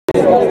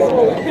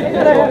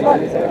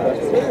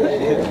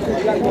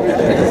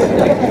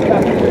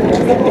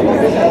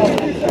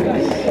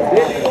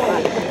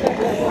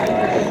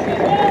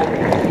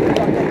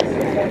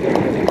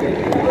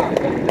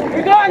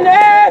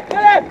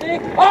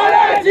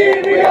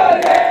team we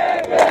got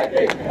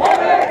everything. On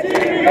our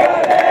team we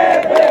got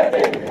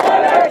everything.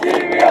 On our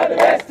team we got the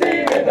best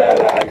team in the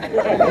land.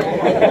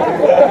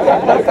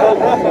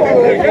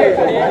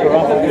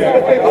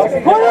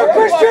 Hold on,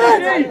 Christian!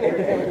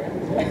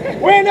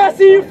 When I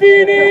see you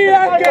fini,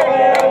 I get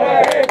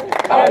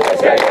I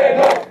just can't get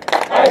enough.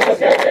 I just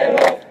can't get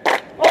enough.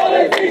 All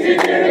the things you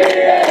do to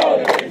me and all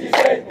the things you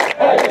say.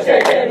 I just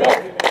can't get enough.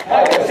 I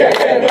just can't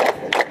get enough.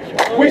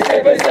 We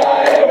step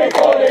aside and we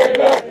fall in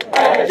love.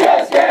 I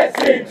just can't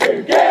seem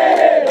to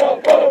get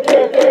enough of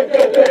you.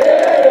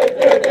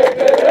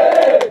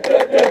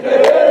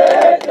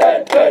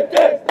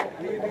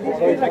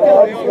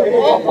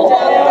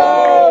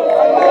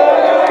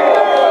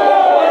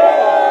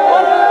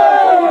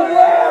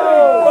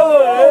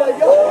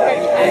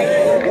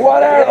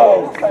 What are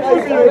those?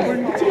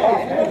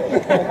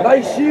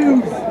 Nice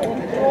shoes.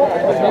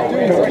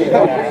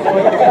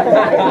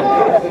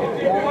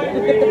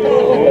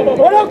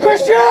 Well done,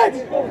 Christian!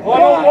 Well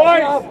done,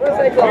 boys!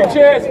 Big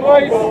cheers,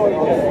 boys!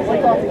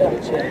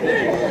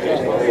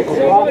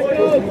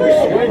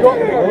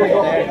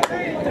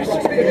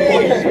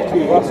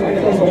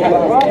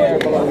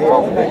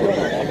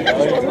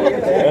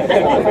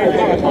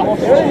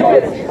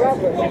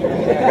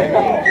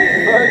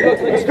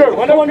 Let's go!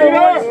 One more,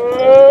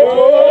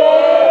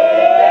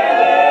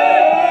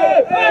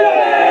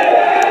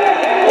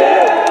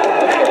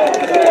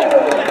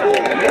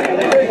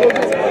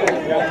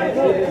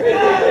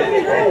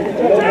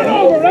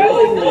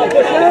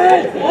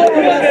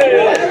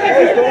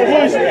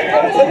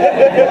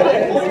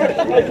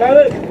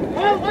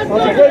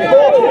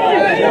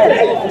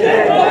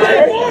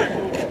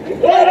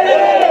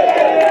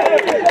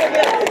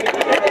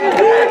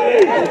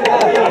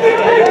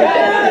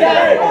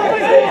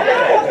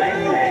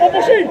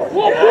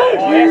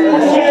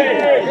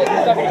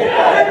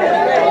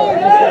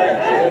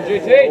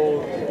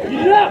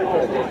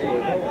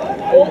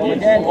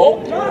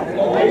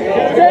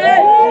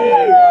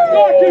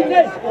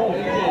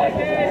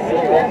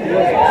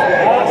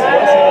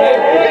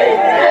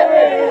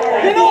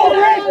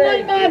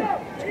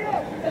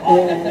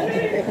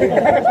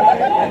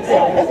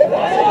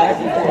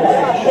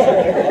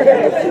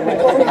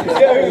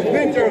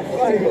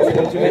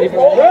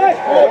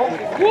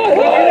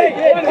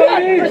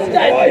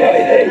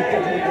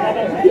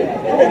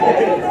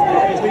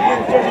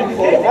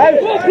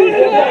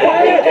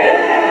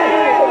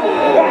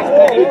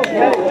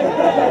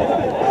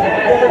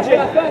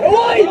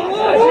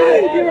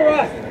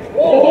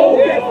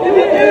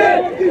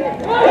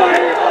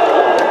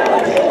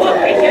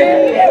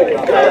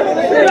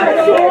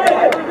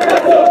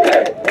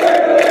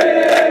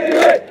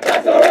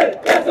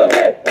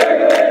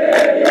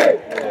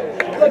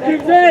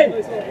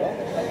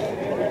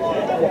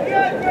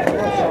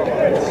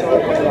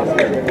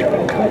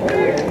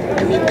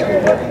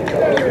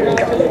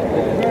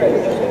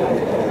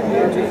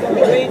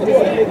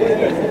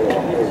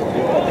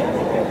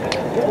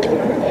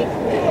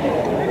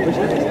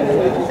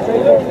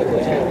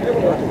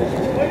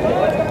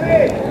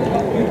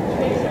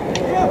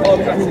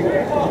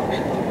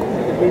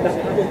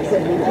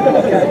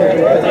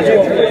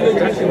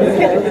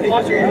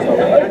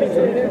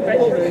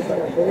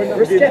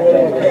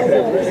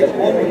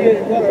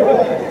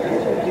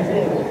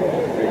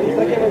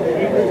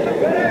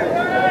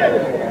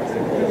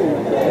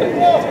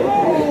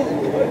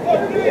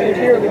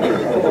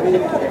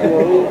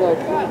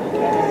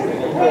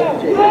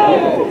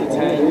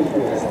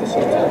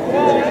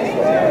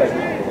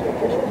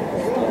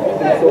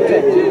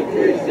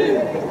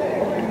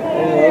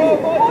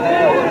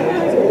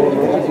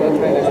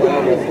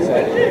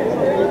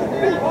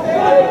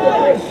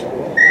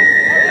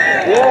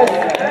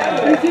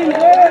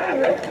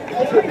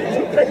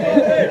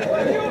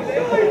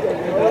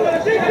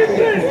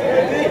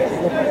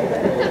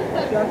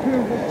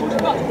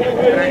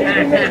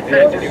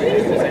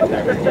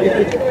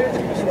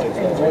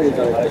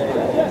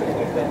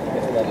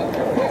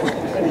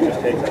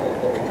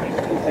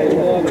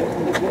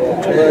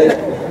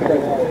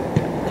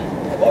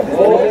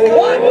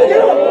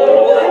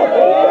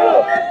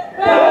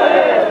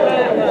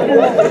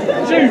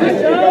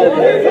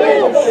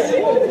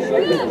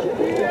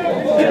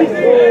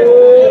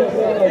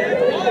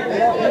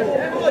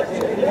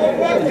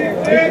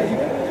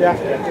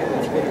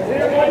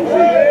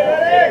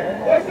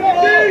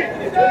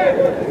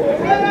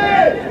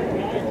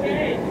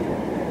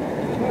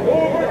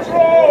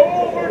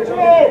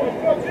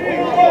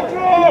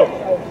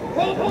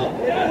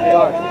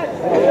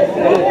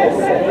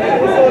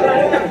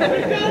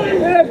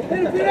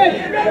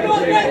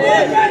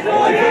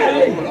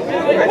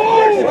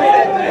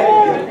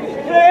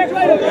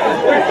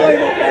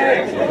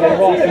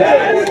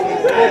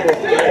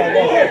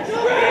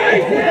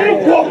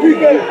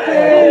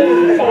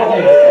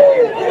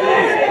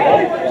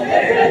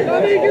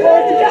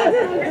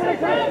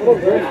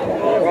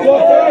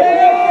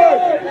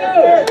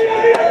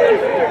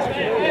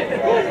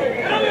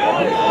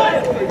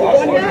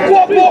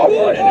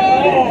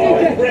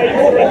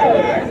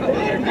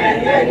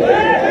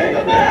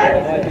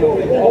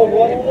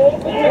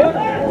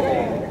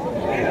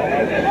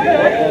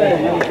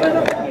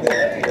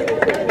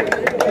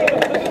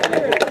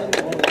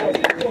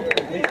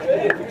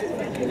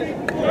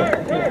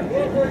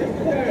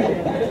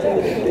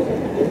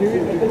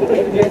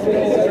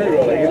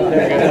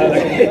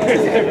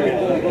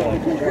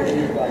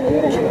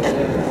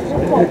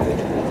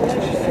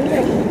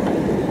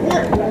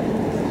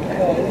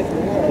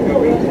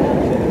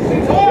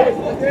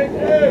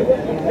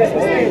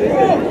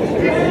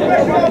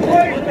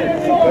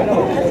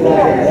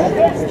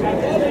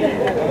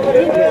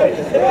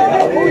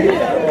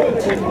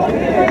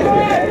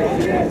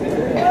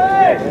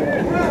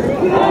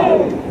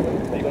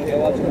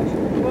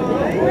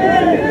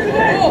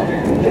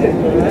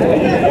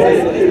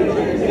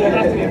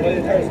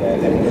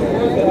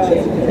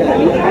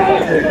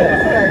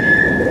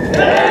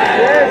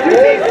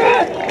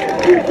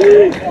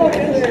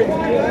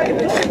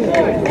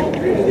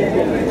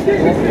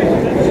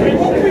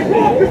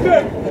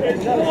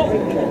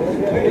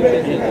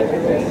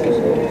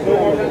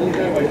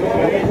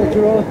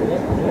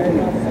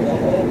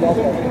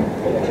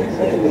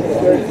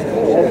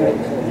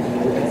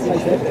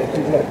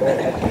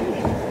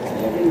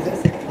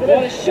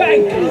 What a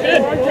shank!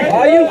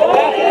 Are you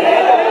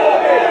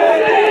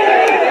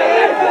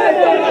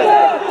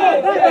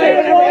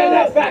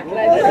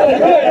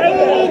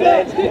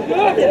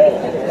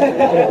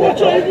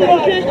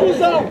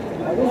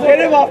get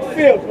him off the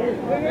field!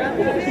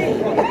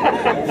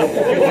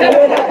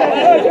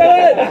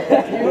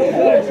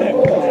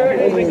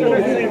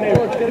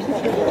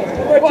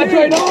 What do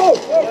you know?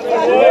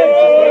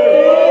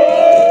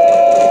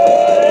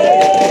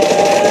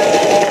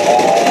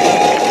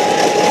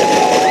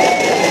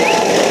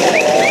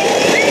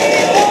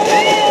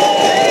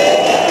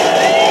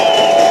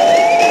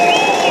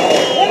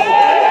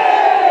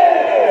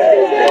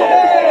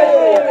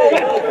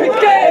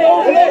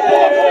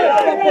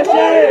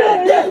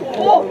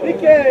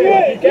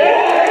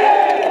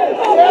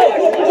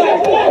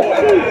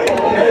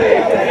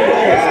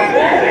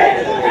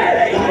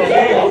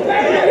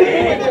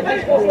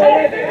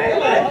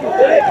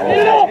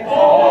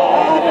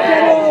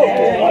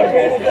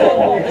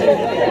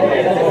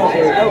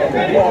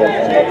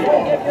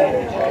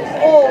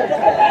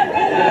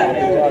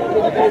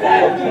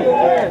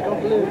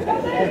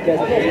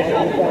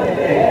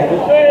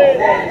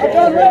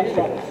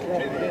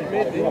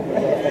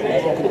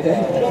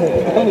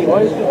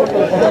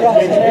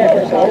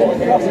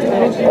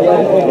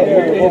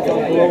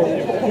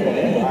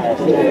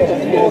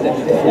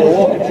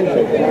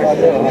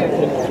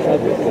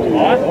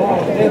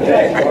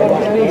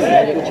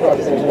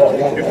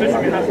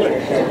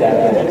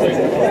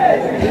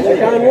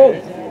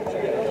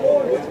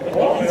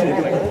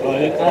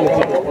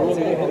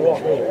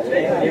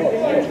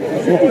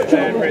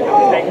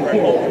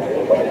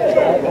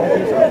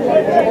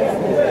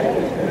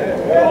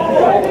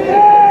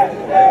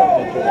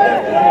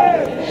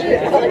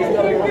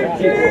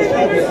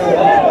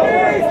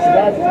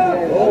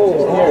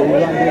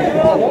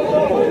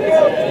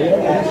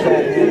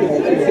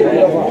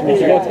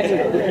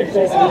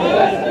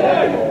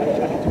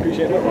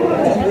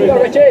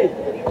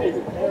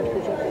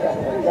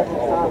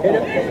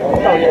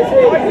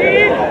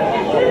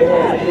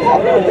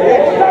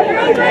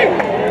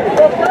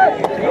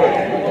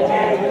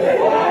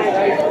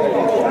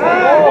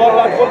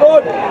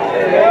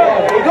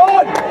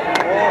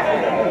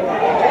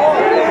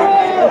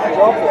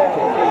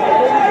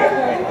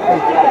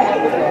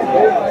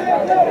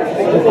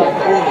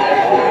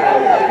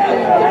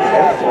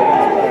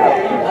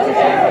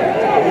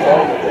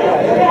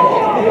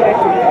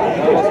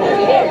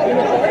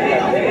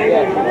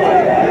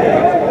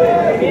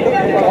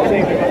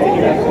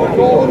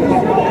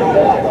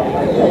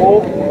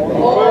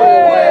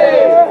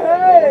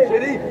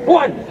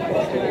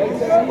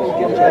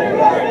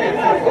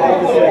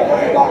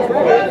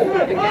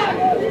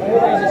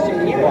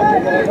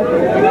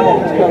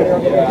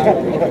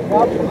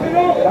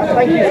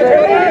 Thank you,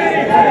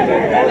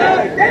 sir.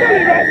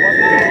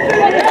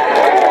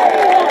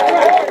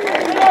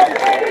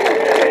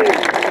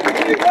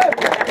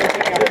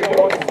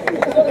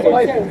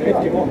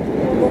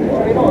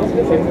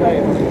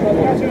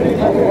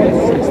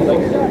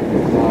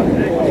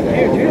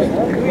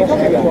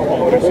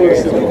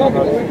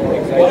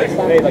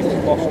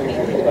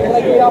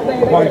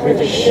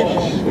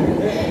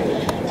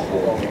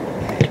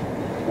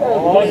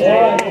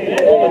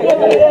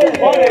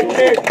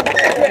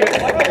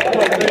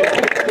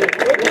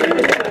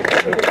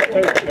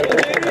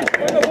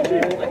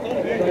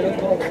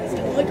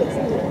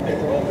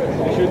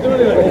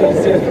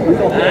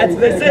 That's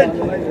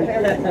listen.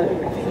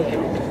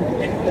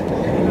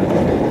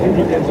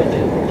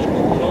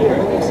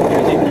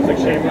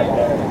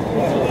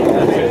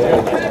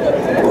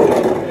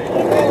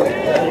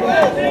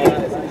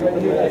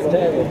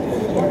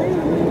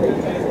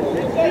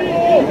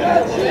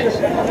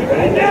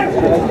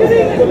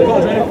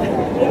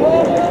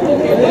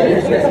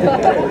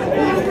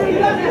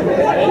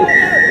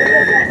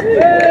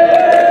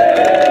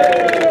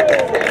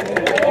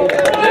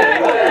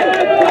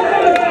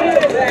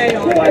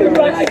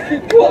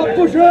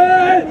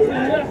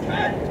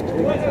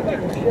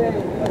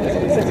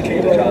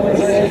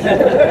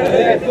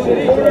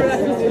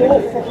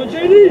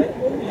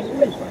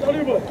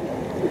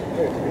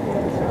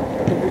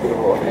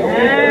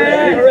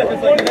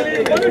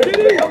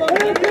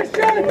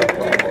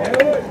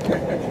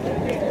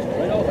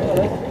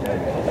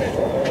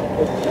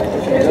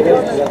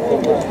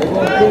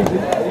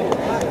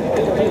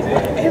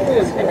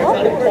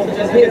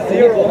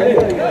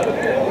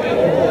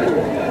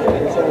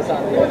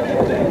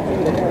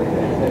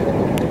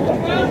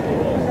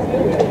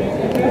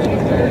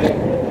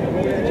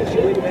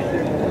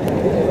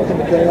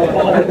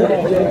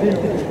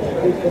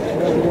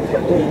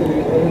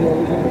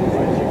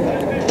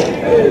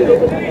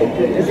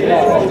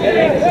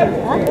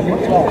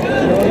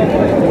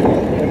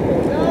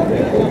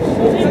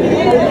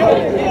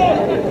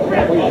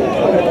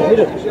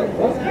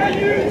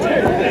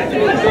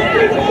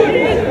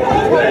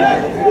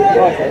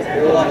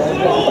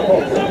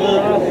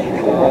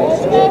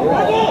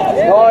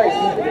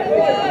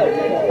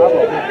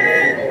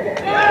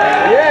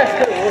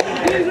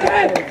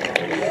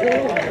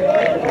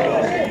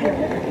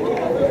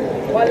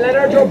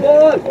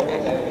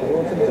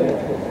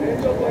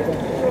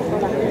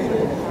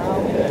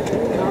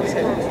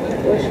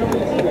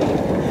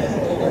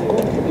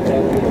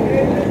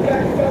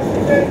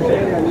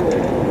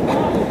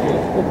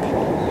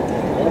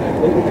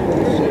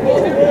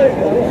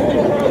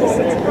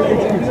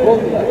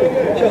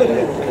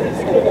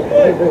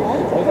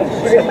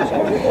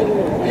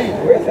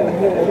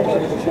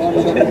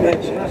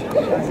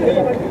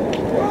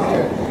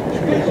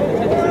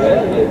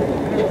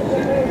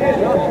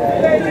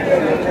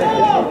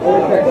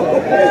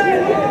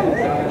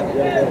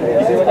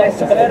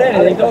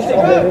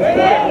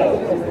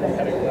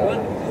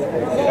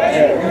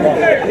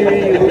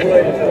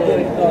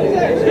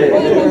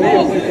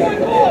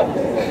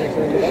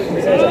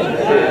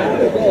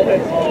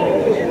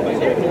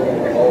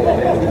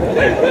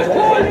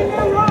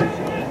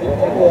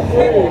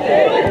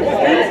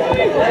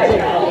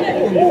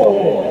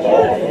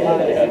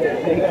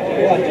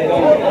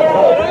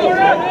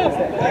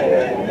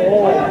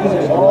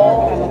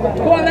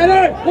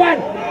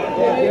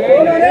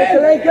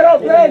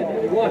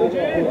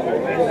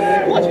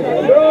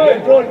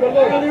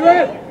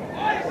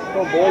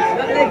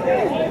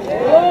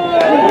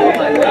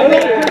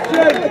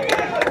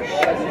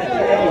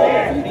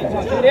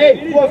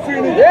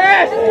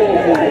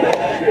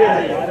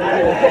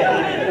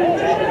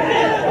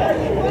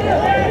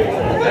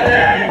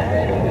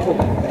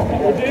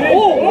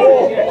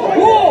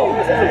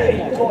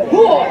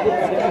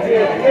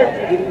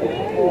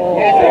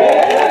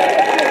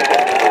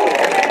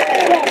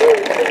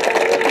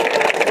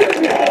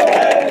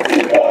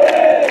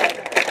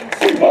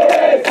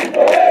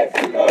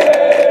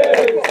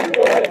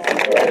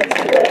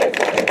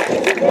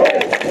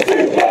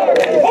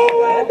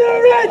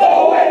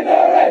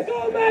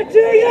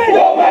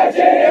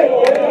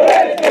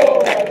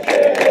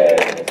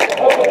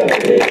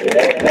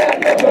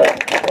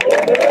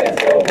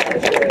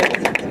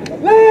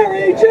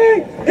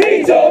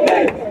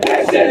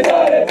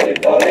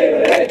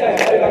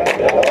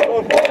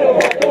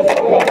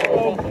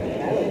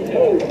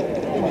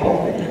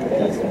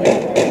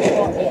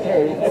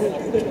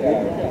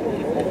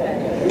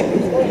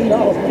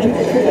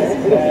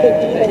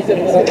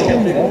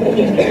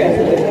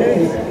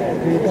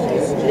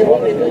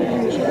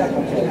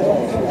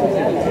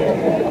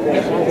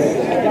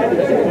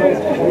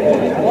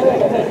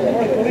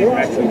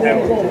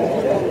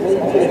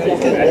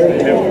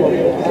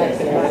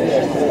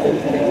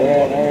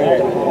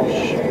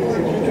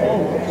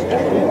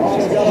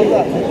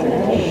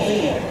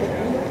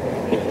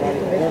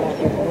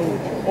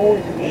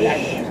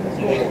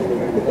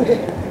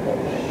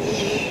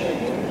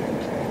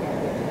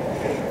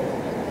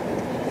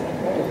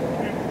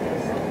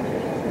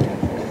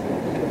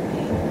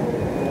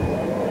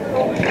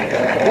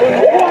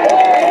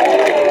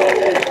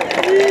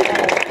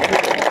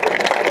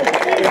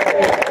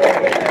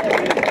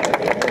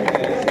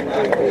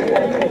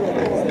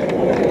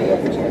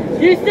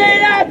 You say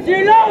that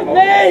you love me!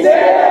 Say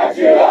that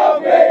you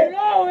love me! You'll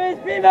always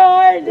be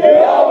mine!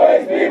 You'll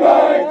always be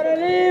mine! Wanna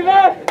leave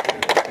us?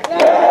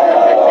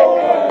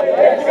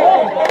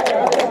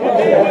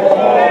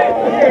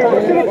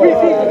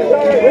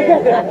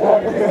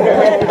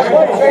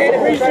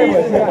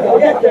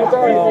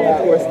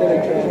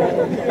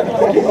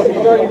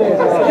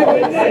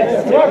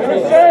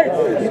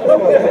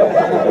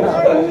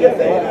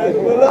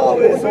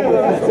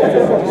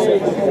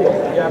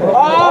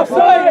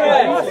 Offside!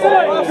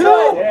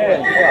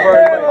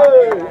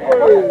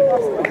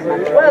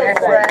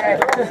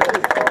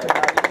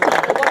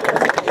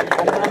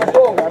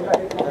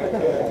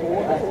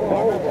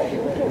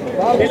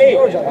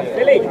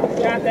 Billy,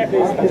 chant there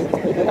please.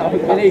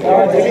 Billy,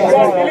 chant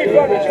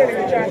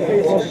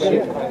please.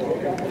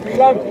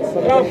 Plump.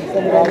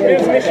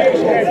 Here's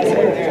initiation there.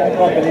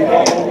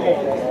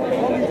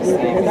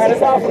 That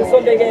is off for the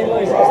Sunday game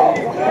live.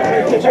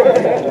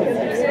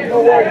 No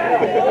word.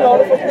 No,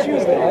 the fucking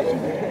Tuesday.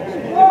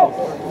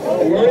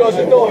 He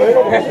doesn't know, eh?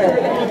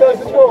 He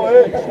doesn't know,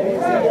 eh?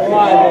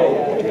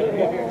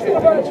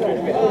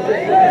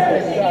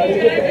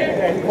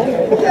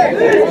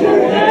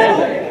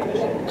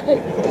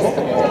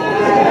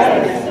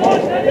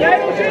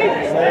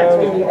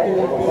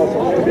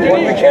 Come on,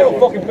 we can't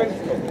fucking finish.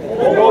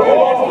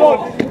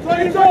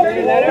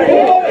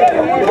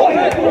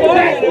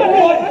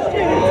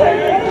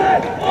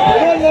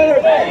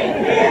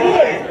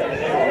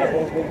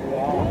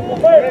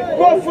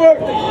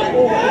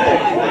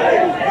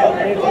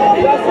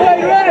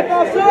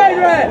 Offside,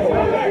 Red!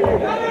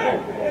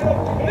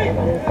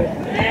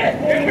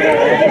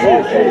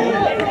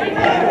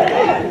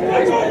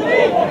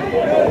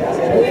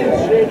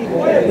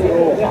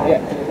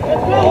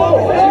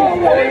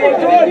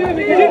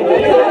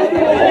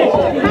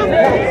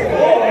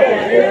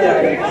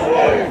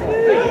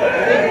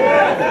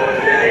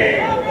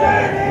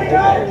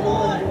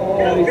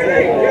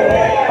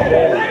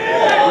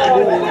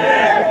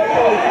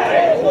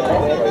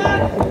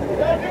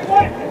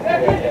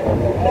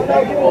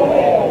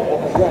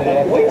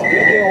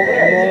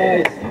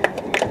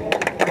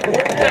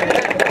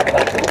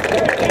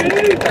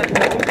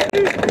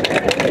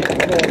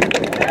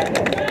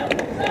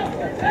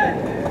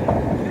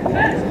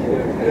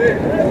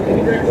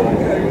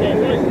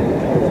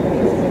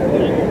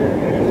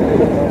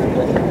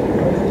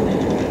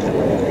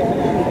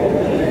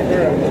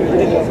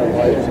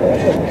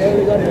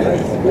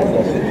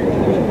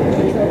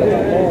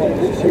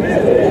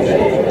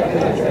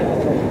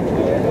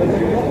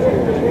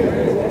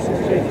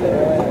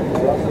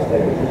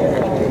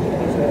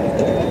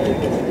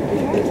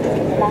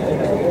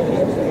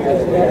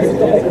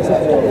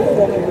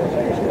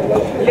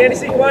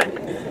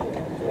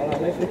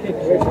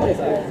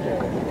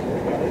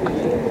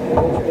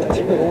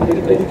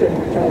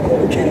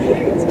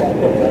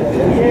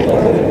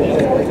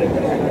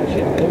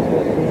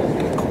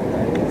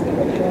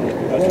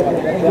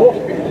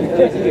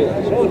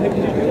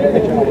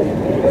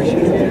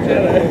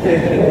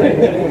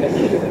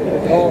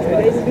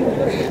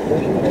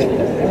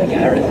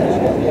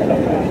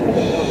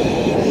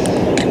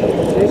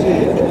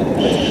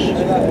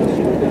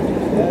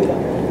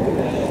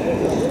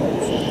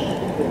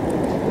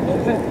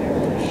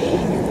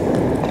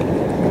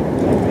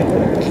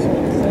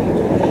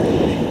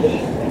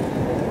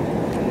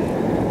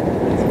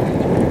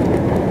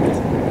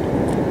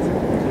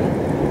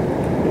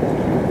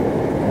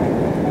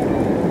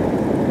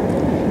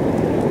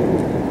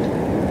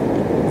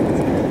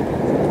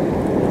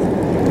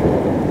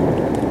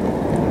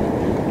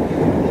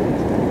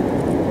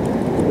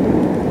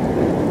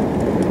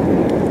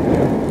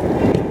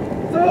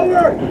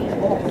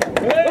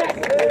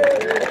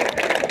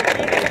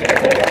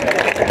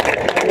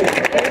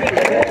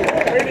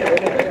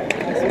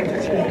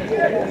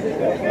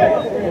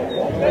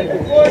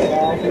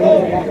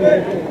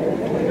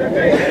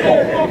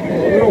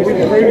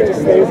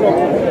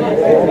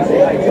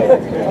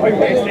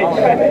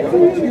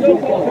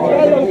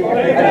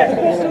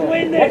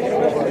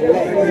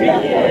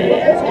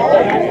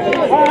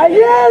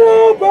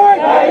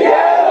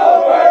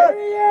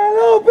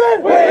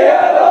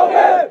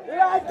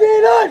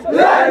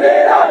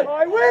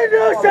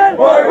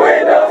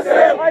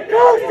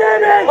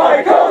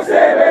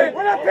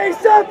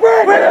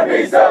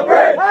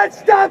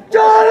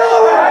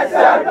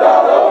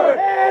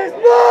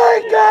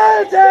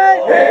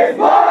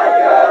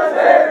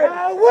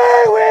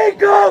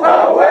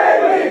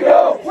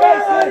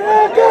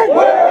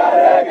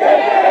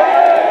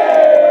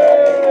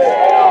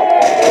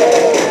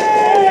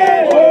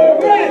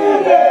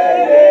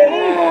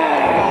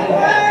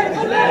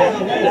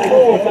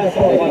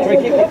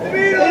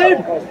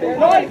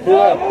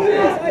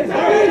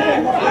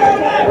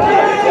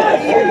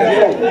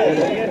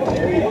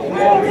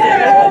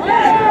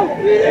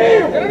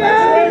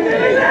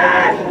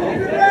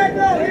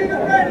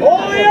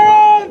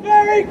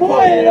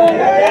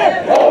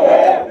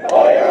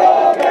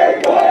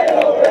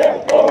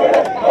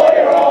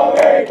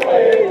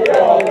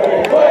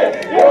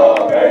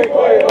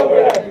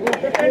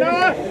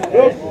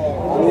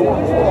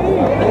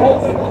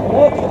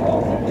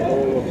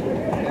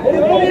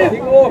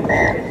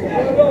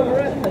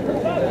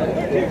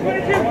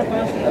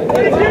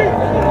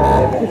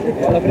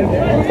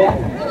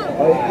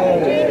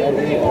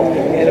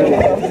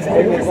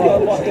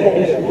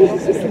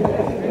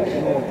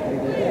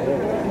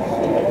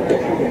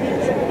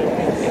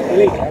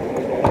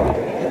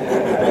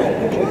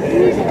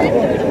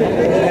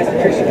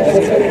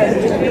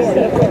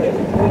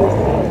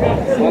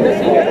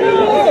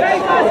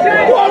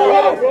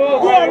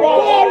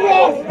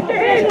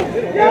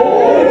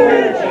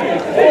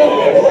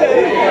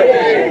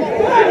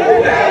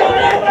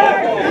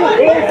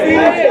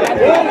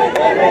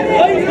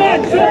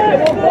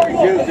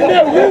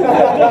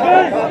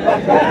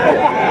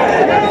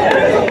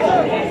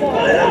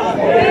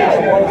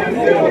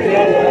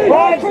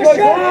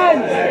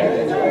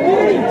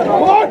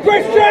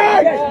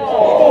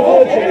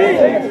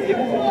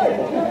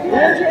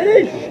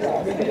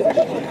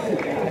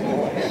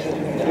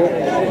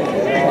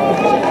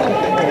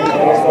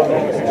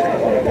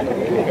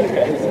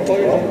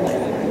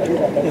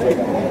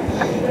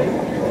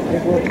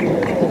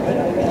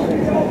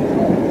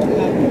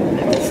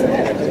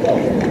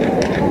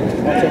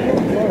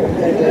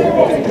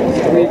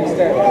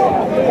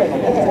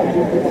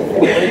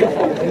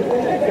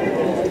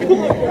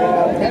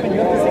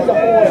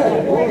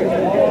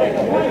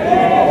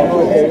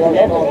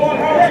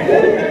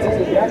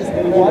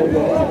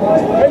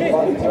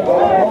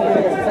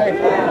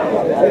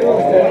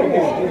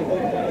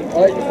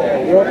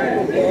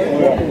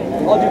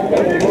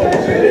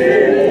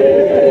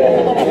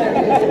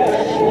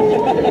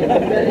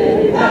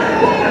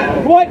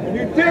 What?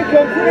 You think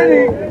I'm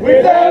pretty?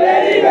 Without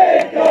any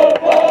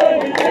makeup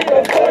on, you think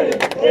I'm funny.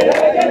 When I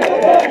get the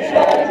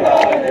punchline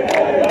running,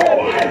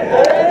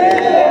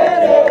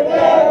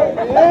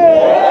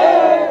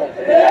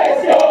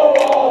 let's go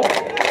on.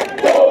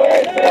 No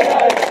waste the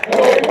night, no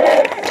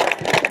regrets.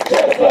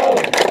 Just love,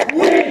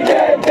 we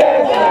can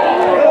dance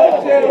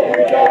until we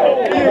die.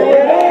 You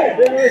and I,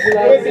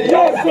 with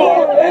your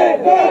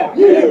forever.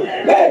 You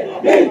make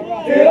me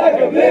feel like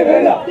I'm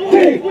living a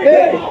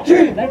teenage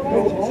dream.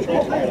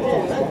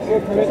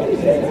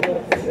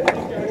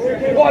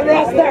 One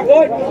Ross, that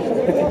one!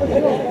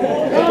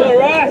 Good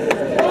Ross!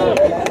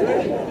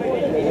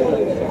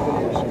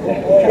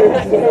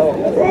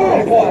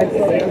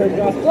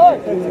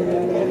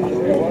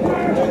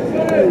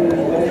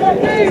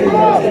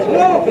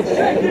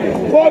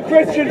 Come on,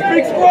 Christian,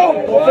 big scrum!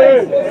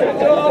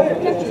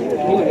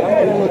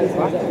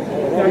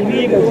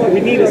 We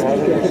need a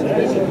speaker.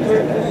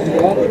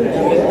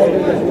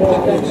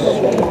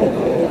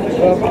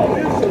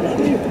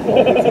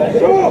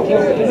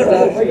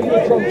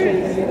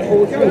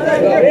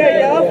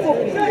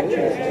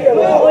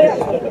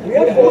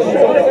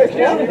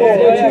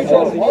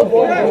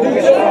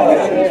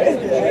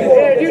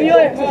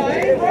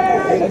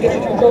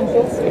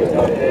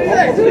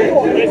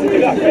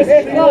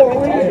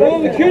 Roll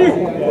the cue!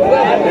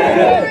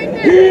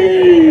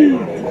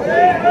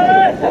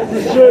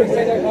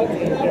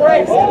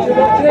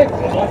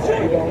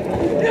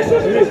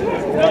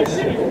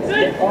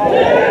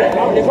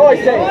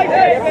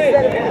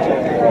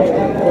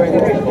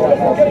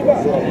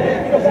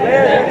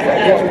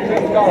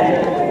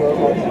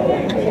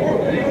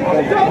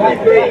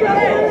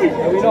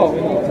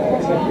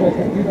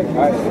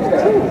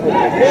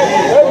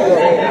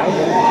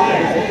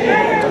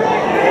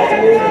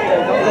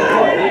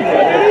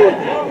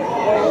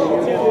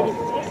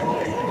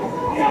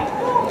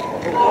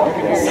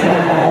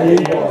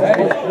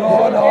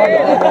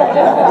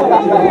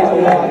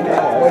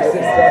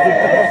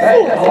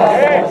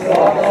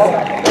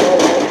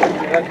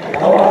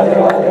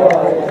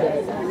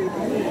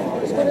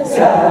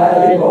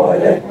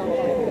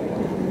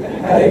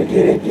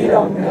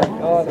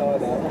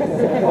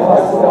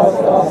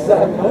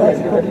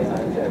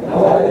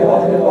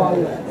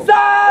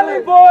 Sally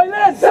boy,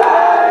 let's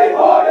Sally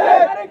boy,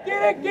 let's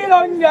get it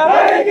on ya.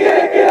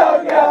 Get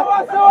on ya.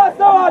 What's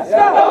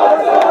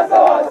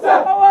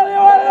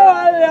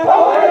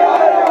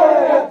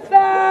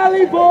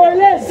Sally boy,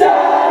 let's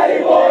Sally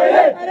boy,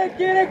 let's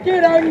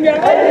get on ya.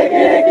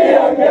 Get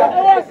on ya.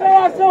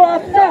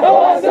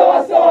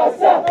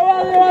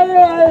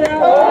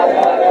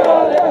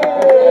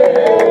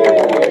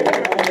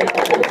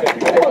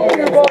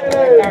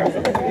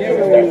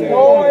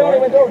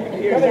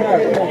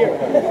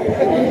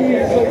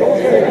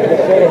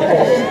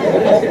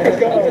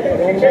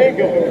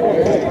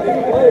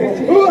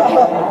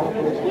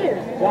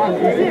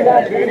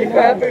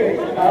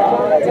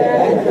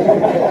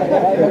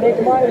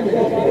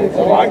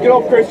 Come on, get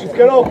up, Christians,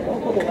 get up.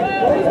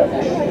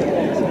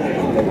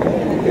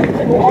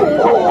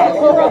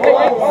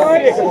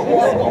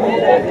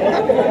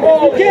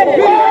 Oh, get it!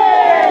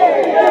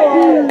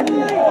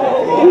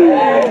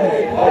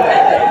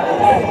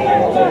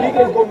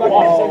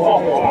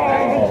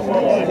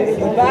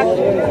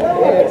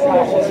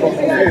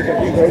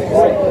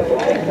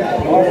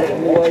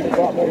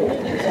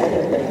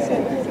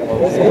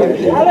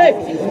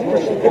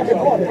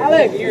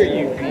 Alex, here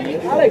you be.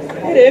 Alex,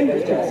 hit him.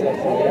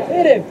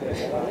 Hit him.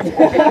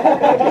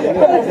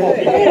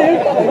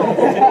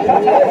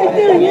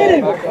 Hit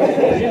him.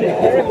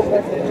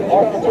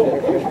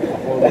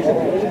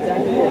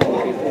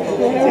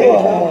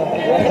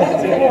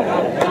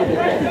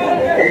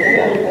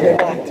 Get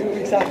back 2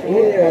 weeks after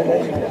here and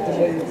then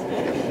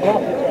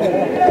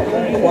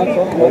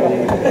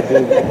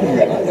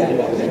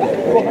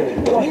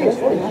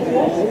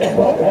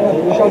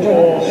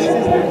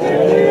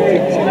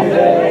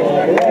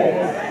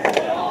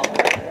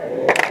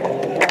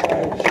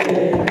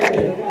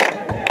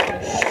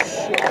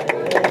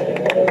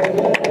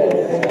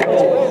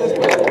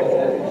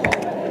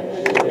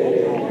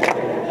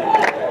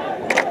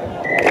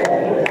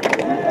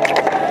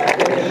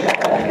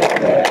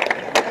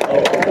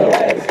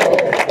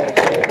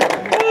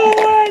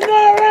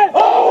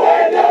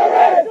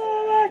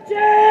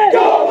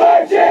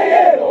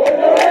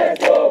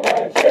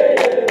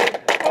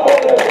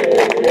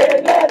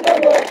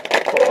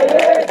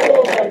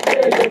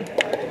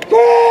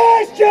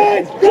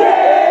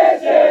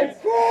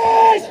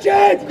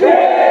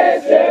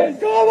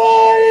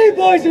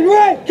boys in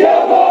red!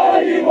 Come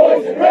on, you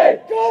boys in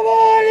red! Come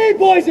on, you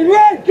boys in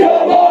red!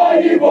 Come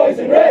on, you boys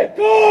in red!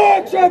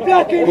 Corks red,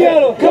 black and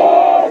yellow!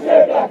 Corks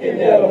red, black and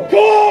yellow!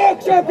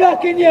 Corks red,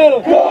 black and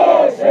yellow!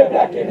 Corks red,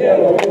 black and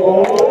yellow!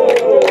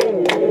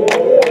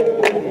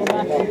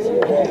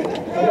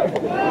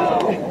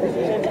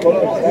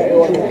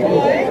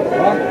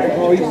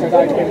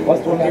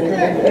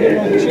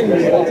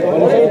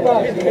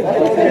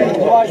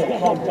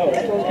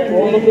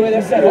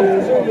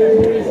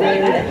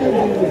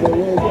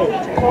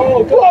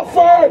 Oh, go up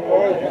first!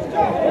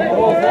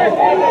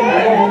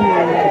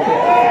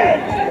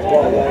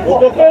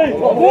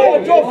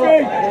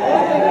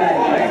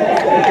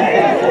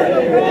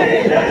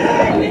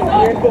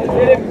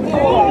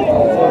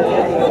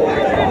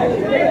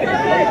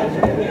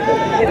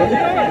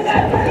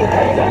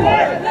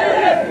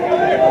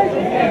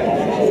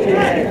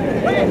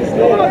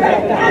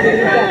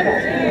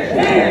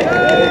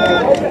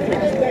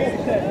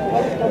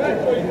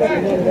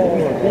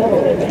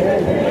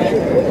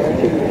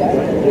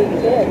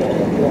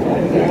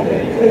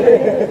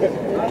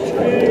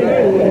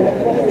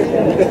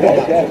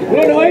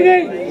 Good, Heidi!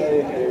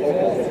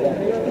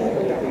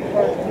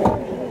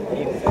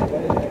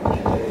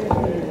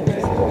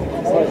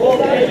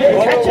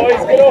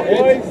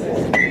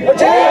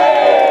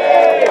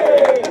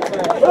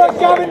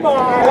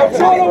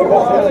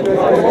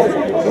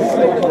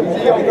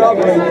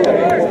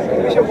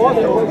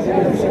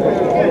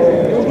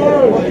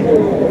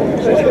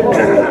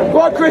 Come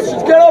on,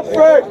 Christians, get up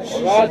first!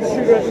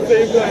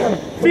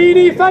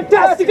 Fini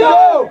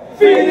fantastico!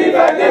 Fini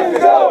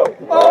magnifico!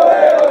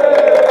 Ole, ole!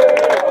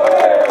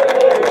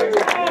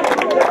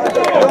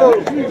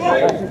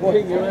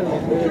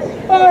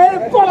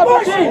 Oh,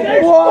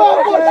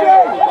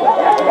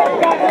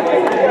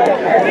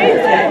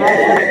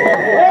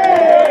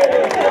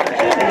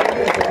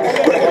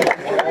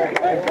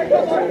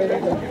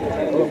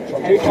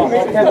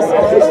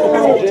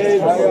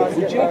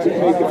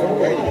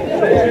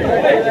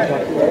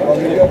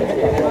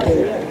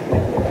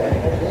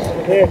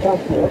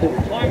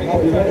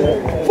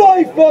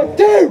 Five for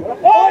two,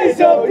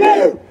 eyes are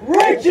blue.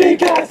 Richie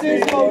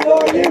Cassie's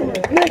on you.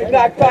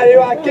 Knick-knack,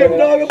 paddywhack, give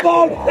dog a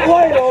bone.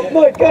 Why don't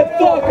Mike get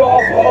fuck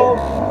off home?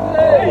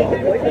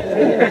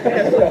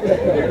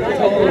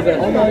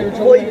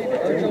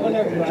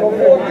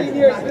 14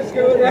 years to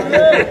school.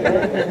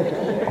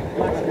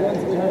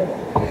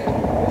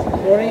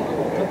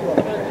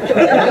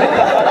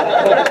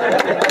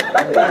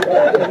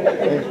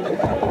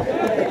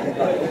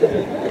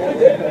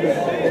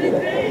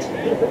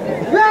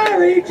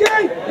 Larry J.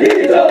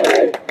 He's a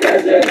big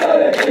Christian,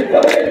 not a cheap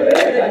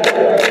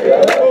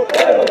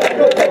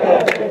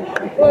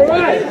All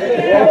right.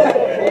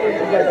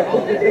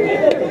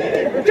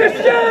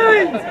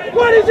 Christians,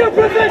 what is your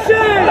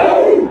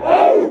profession?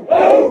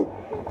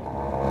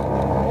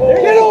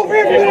 Get over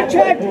here, you're gonna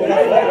check.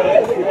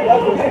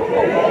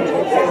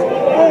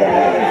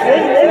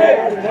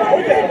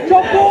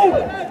 Jump on.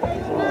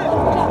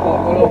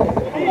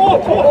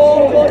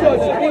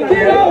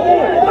 Get out!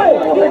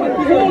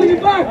 He's holding you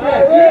back,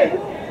 man.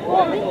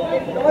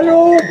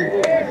 Hello.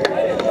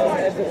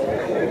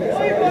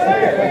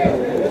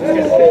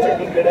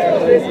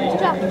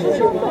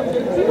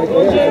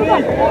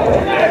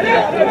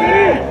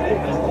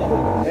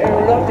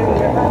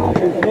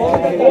 Go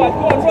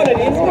on, run it,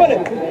 Ian, run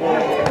it.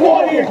 Go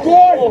on, Ian, go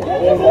on.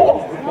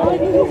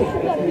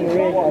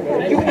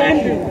 You can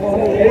do.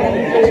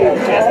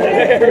 That's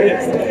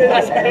hilarious.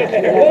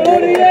 Go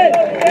on, Ian.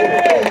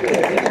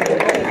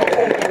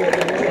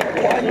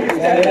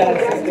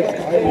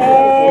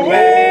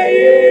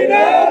 Away in a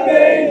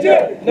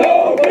manger,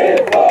 no place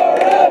for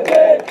a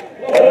bed.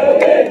 But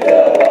let the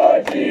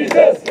Lord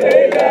Jesus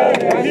lay down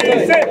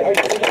his head.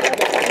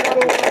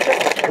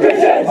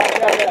 Christians!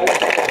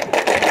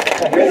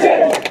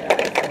 Christians!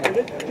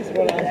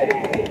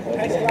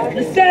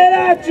 You say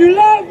that you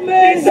love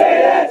me. You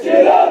say that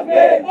you love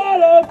me.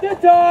 All of the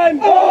time.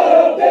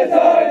 All of the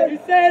time. You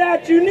say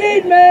that you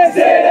need me.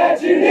 Say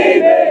that you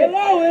need me. You'll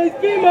always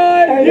be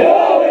mine. You'll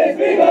always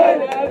be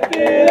mine. I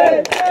feel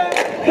it.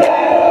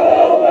 Glide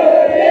all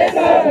over this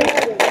time.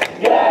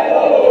 Glide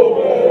all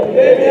over,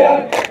 baby.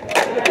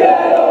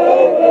 Glide all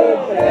over.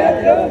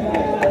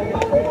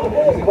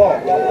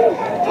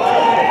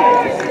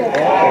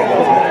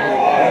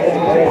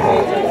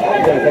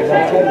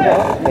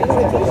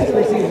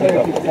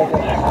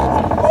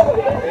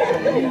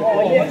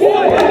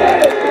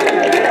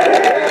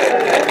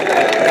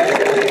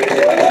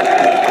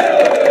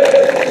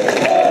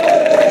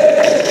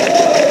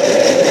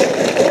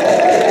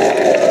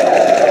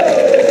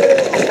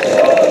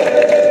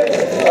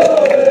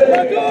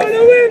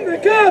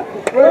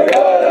 We're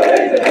gonna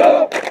win the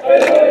cup. I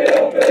know you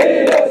don't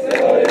believe us. I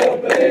know you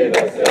don't believe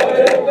us. I know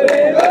you don't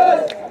believe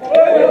us.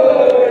 We're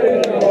gonna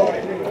win the cup.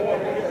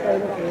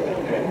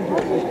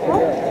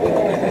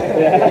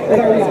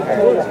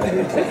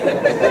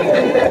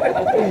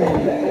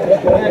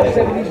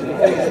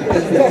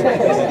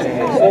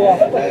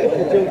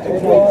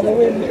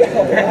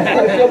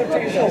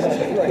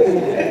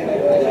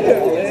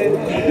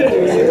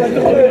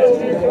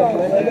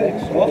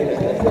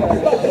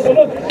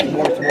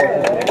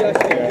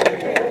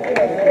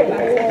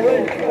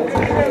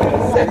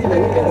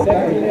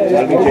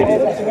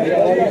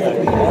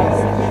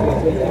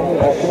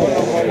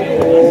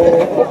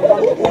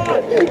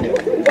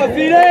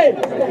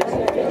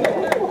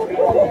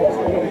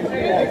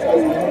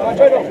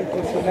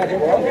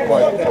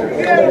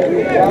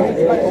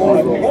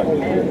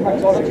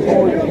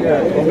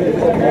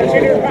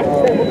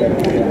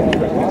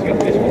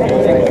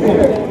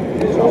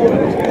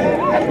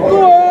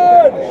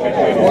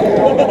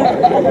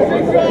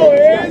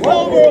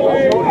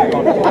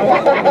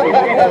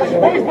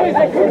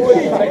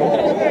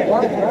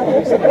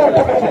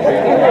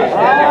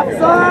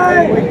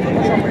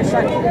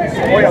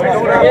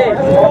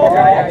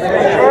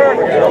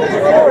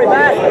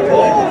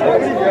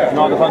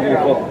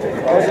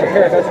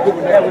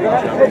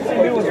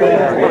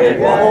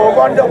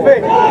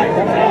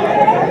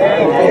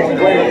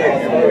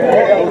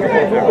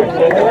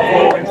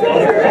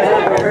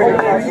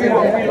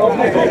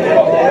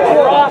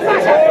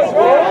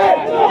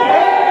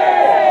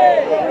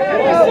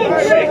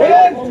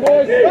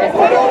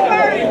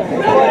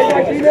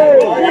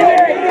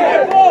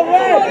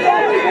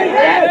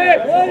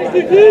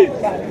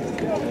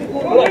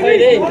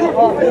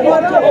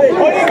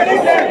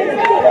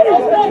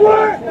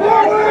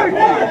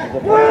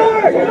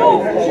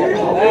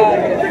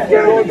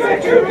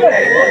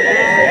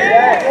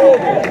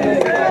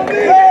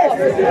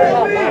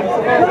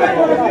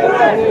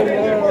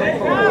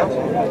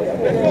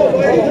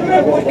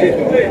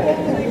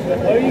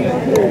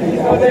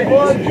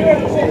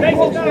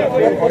 Thank you.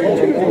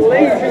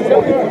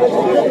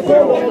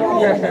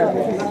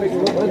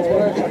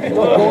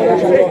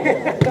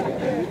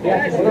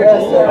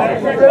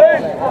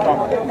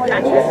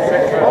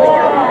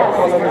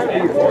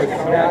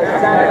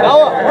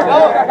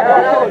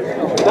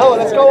 Noah,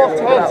 let's go off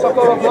 10, stop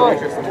going off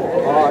 9.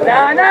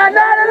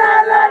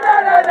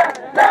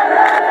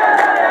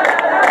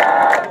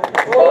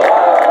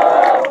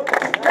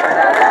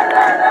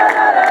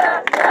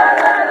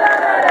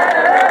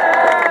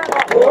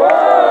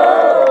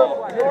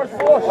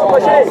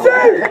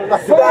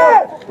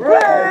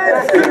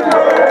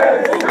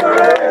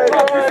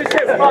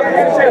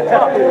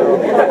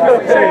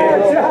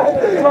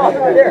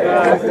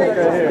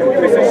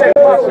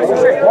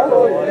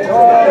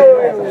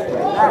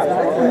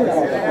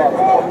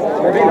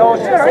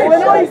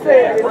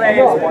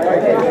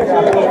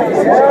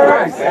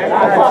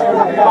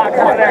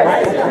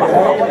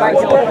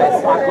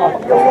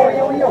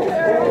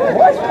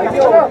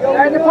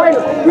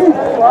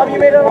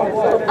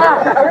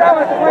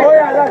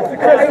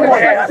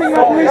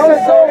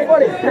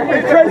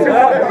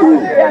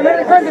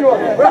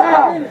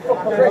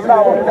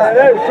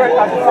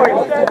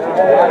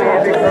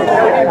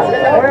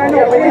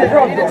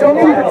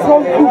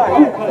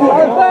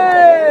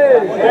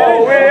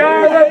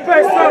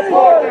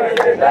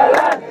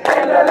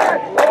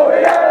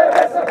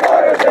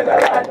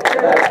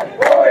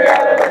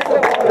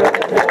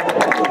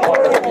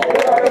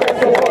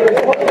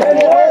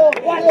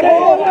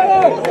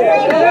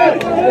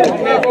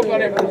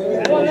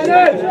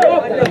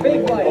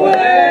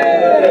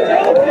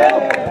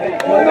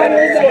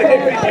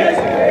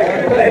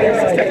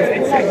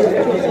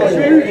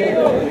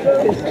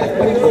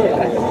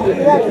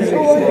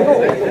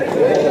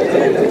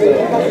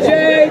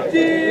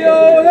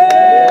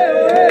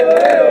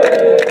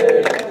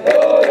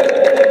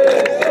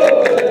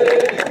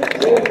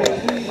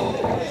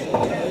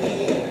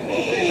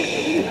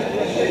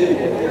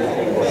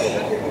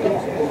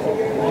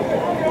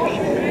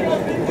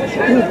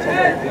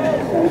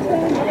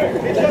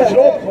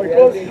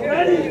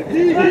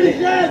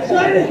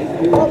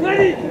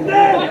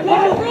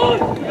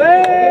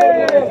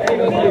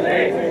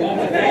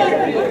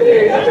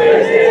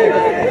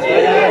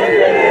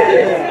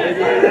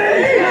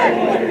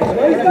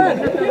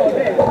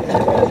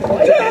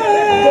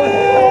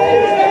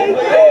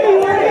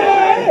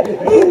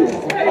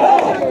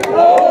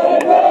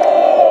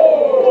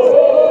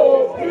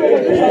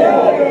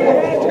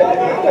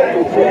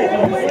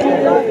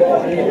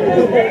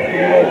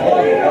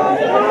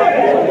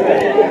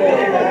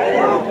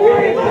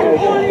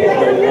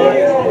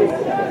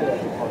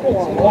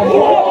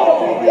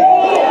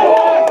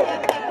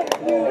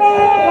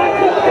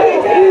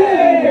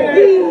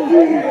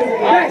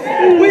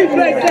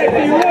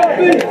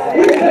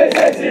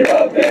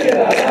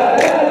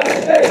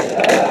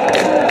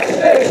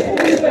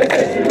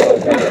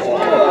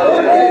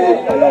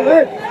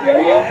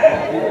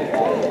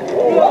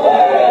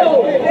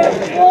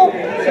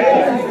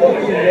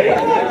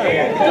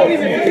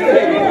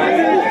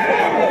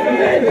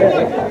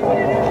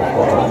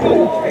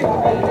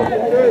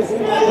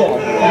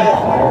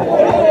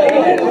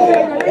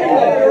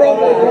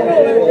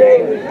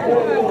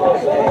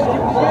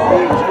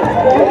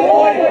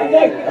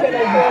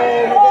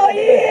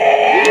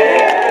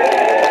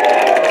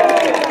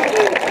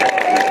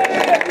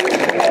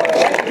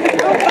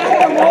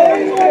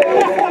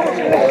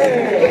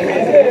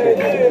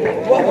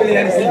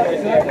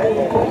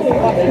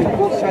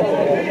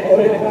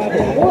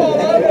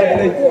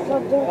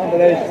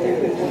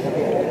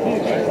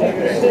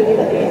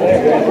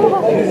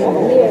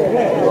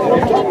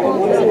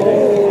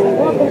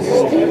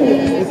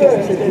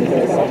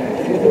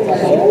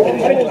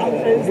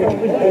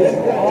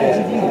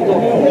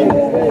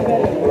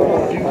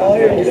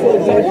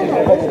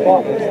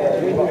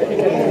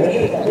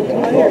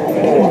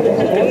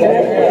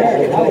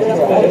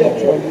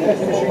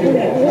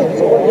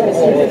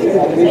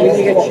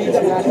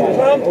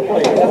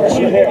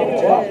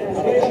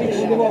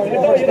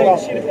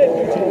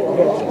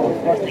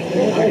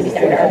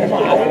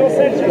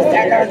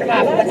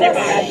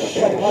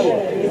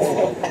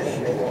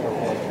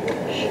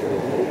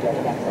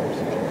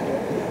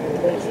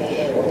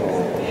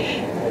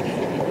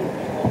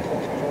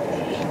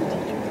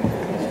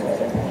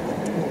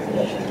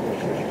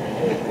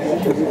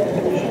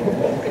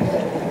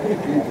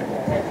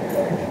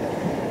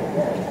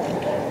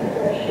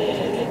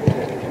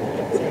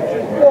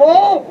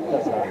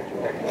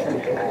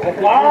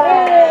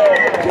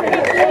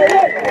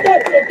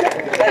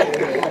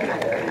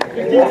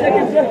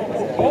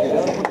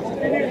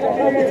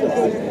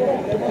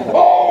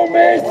 Oh,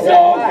 Miss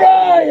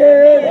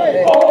O'Brien!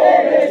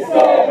 Oh, Miss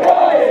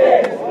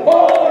O'Brien!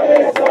 Oh,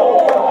 Miss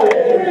O'Brien!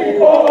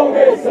 Oh,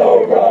 Miss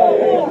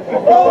O'Brien!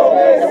 Oh,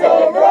 Miss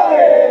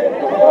O'Brien!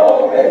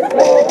 Oh, Miss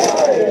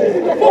O'Brien!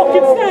 The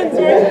fucking stands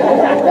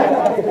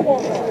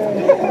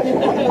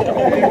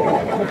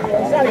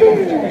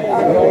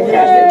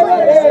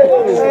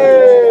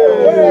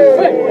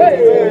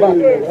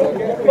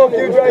Fuck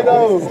you, Dre,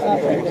 though.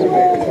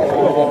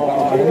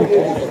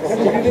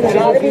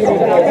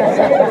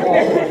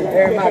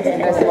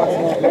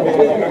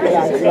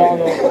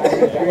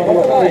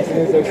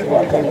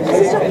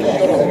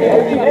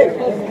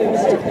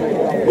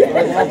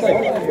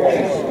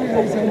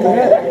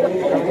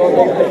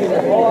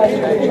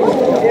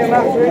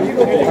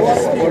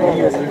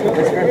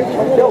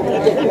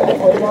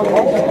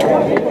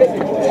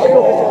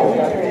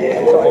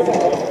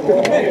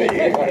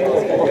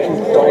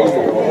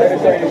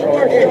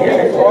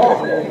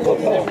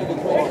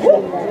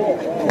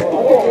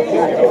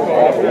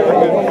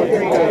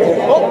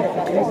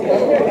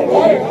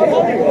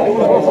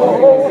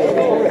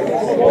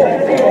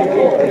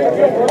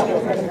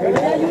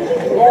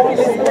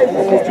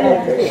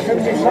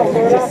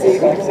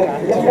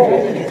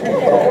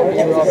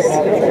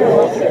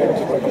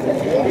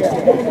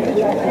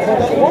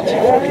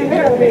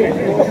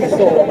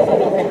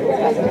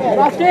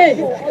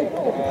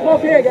 Come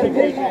up here, get a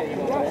peek.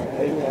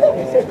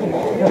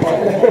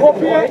 Come up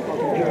here.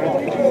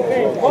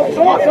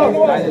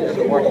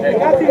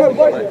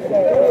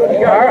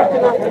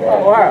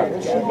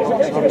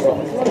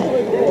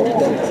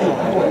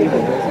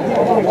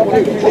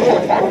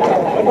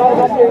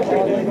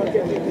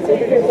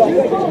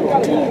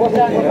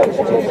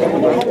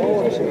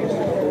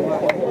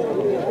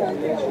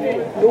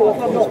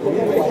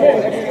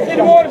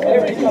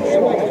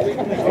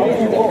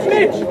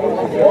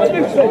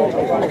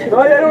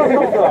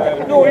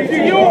 No, it's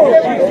yours.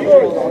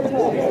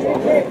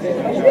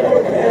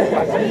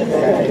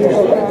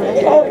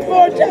 Oh,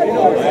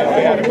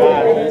 we had a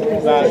bad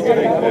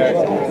thing there.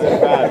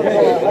 Bad.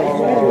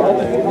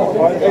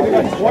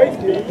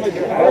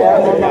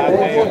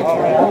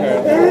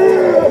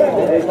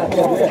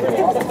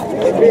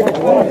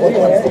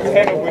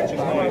 Ten of which is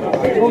mine.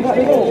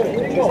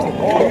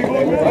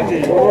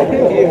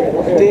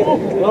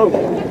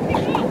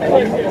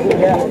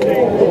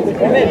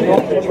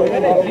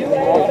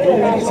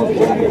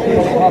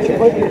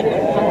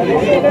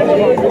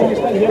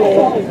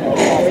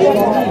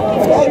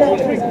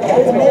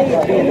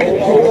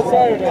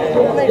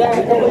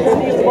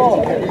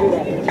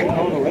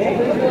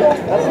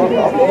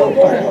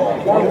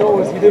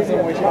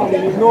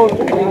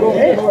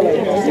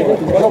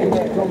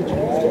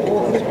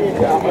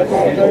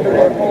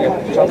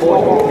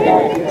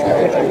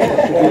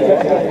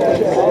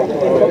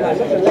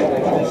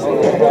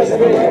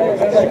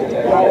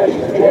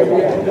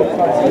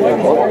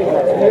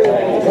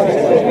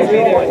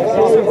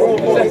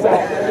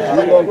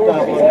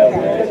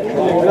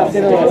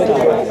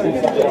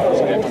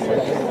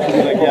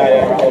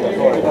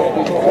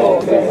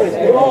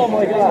 Oh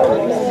my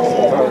God.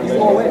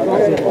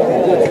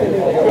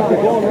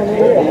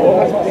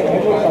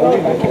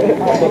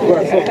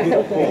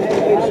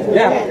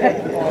 Yeah.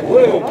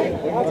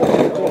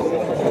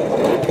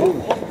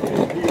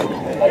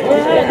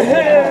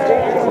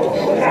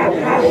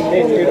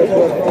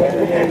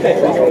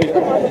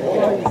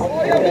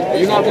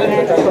 You're not going to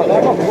hit that.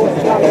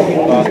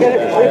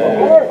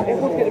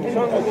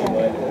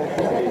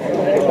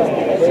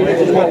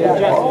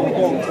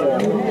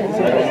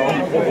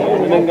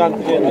 And then gone to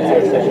get in the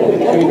third session.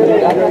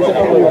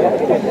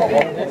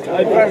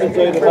 I'd rather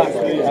say the back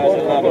three has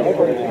a lot of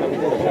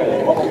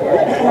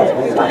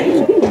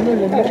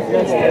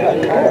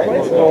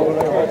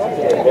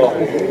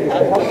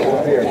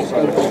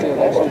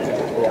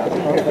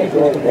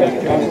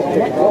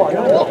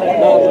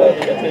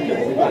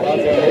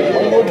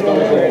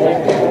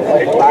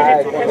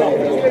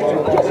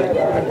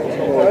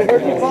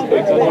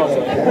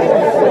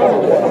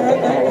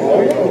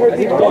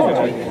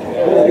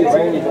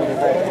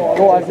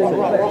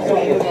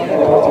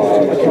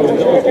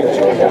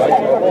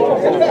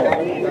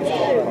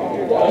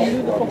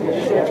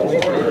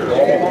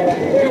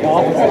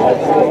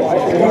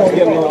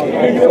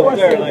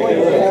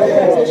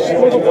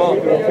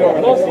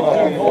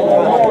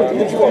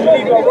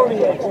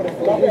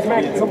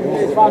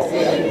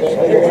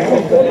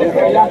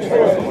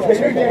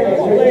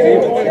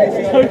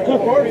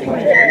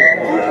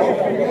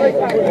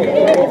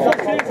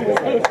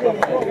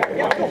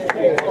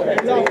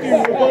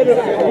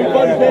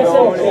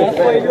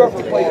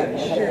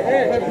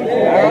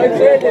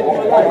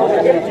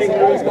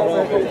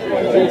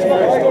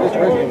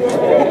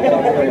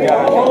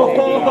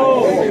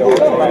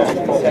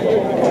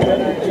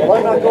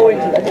Why not go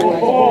into that?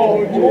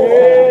 Oh,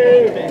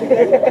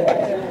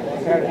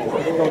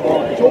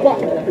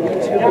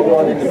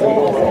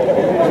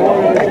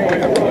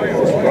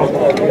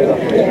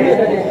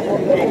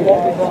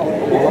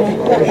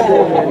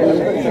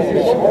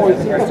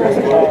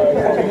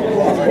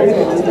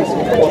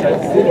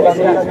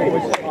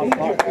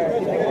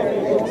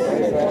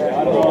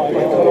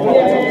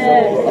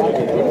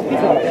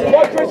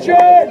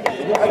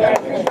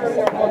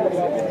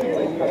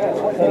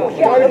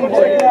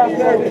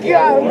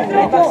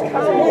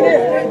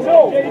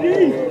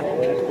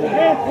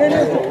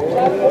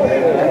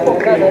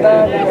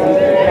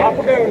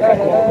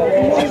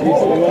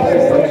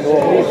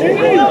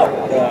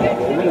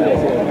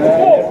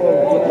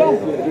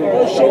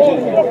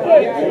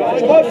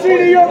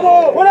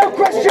 What up,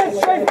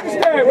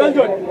 Christian?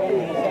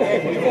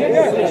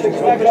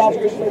 job.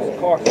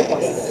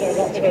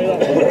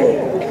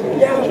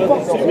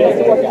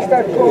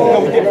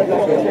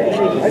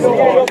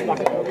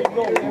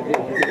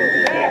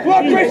 Come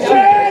on,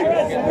 Christian!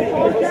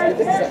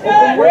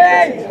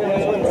 Wait!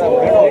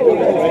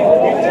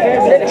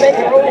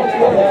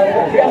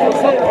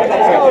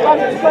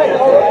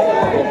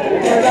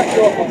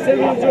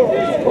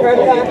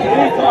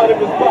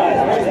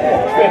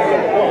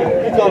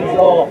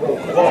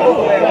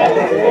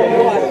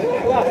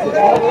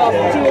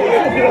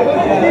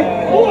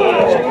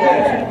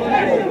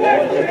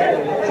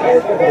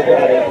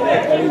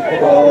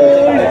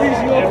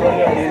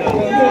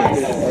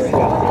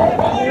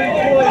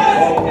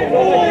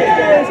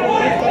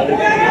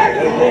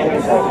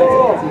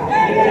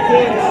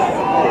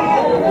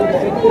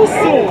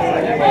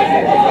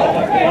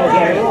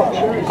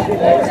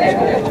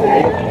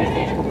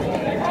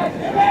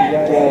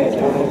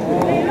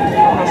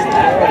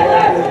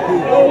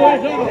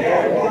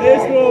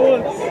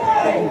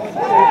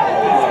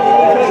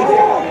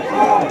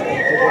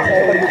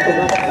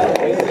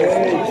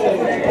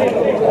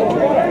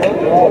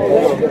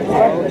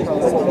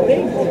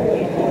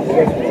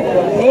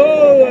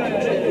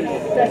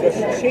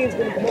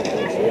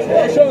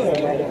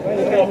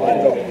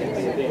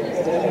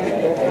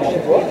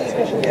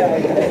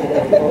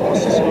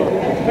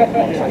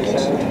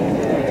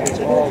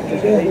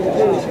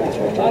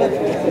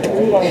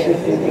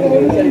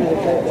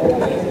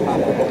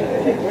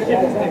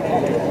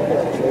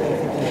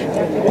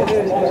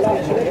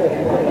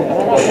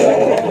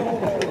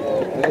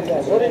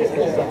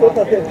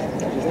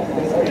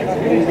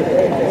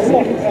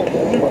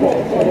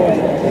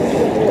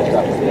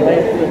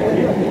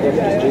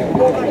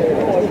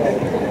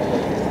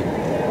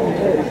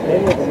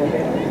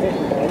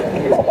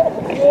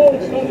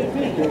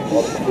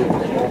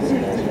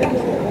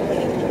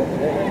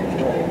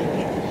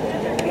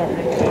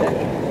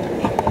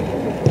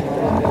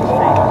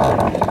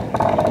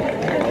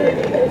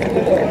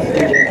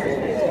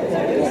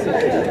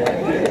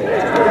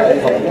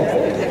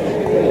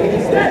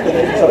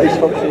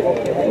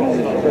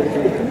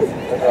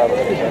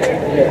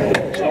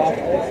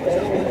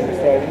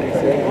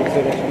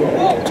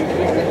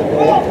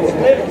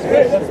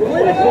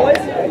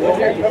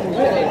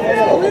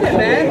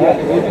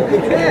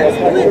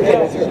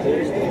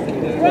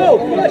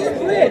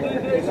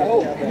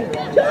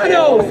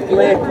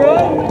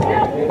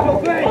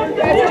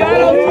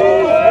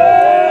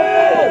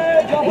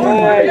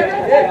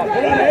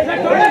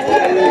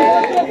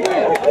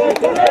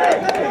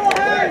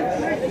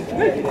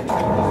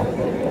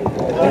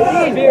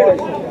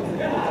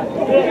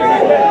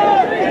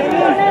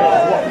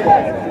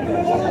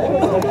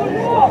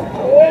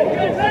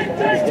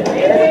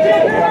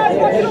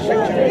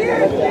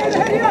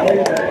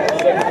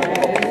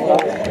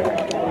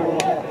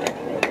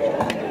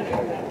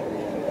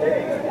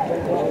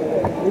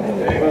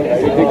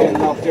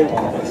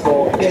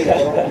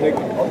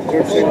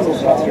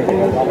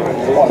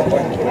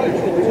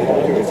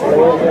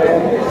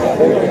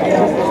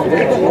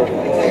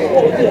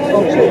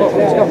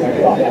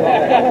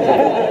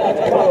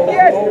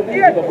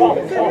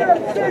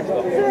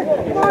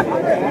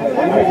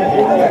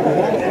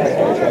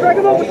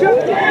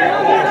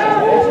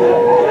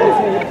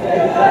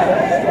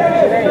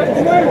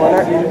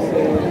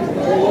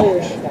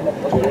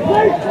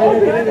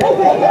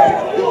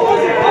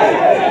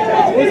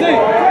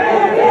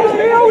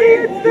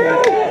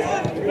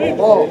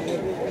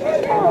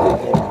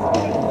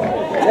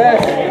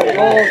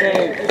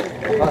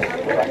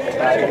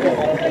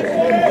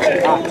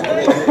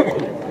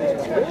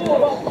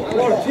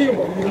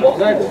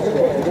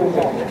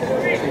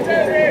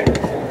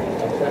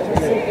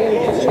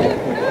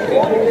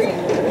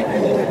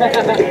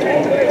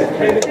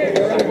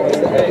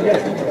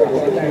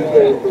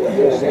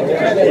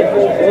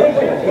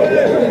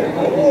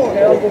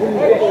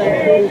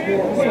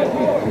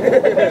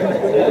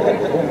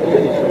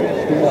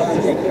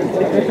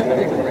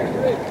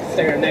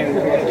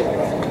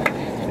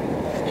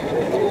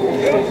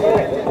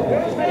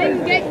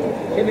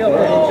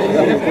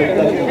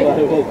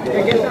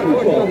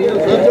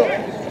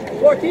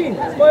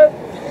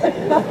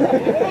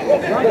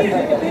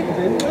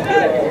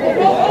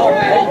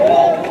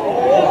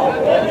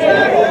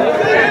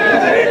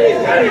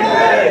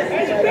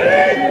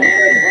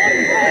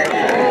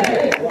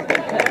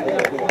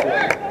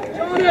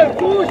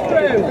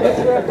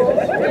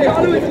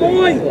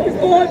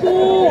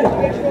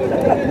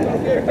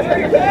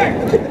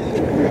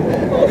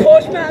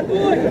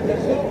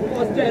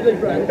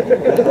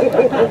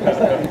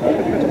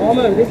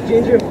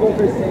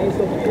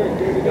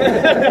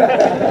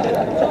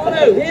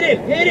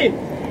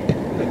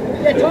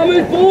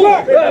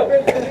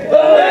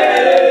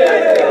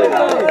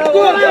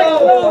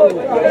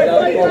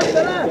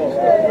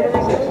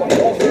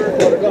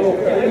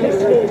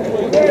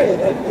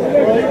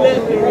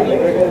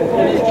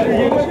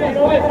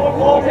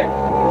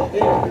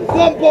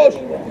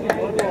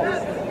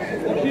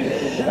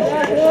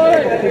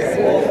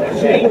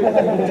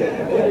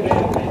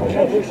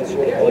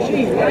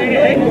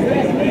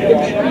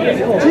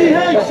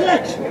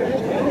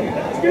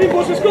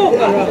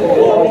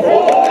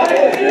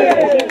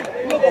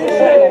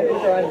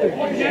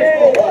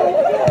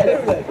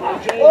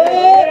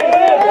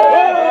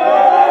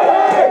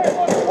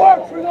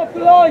 Bring up the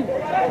line.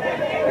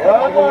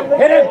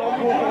 Hit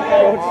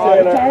him.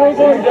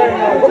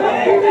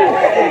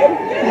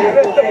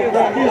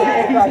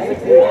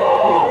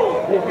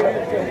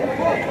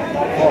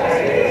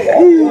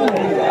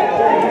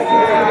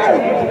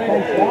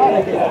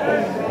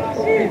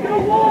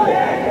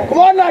 Come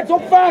on, lads,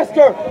 up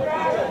faster.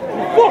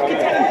 Fucking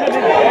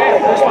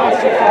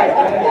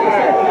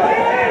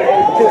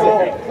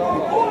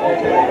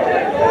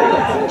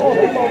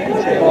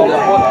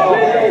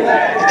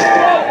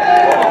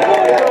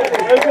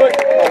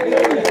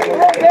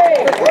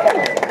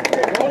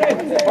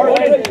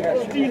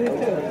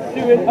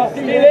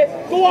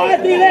Go on,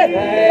 steal it!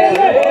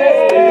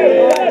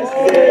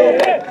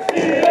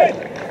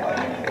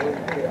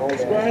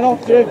 Squaring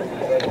off, Jim.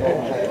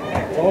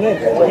 On it.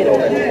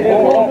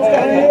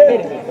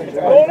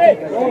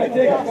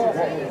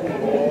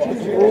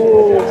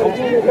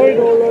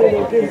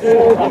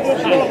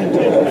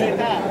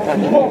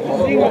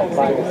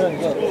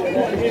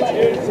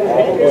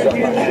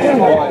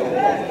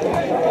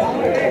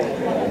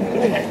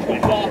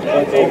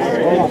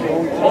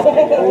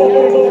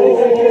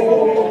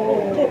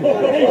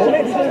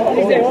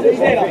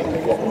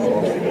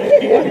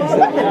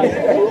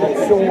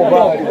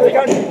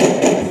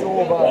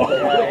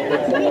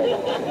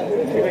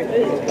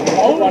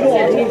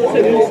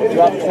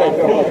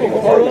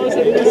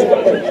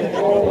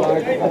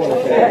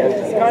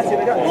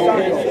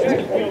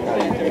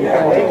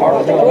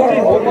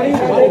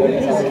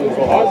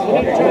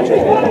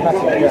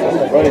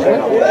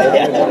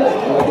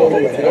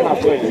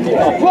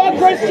 Come on,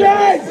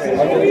 Christian!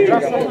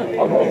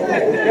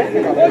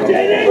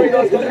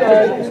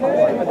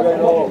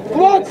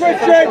 Come on,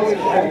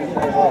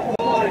 Christian!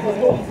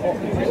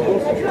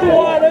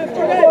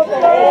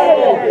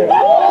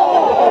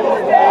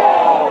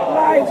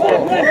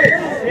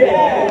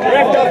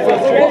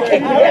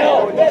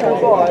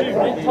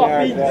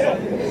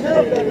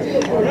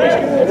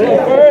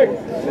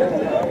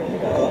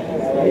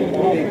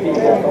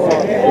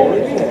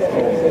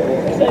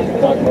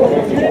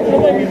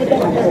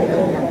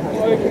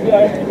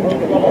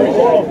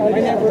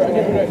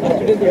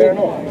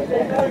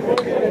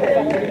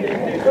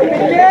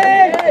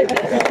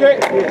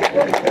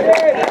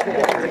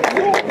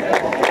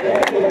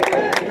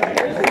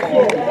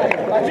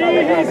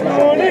 He's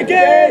gonna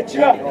get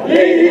ya!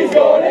 He's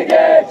gonna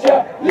get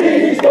ya!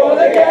 He's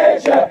gonna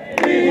get ya!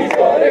 He's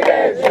gonna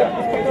get ya!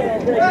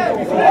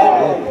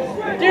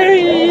 Do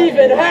you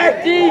even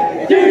Harty?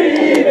 Do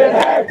you even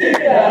Harty?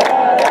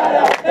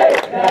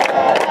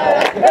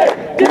 Hey,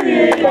 do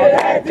you even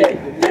Harty?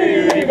 Do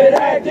you even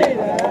Harty?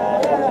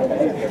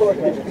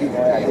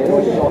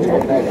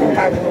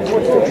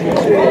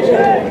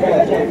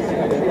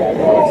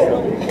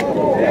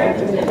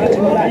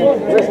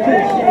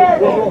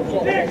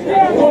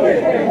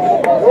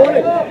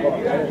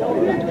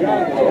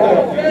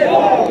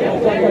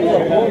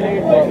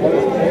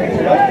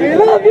 We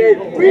love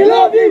you, we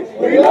love you,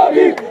 we love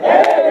you,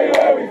 and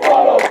everywhere we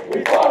follow,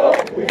 we follow,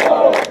 we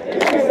follow.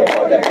 If we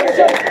support the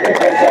Christian, the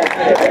Christian,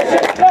 the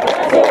Christian,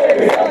 that's the way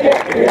we rock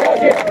it, we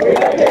rock it, we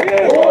rock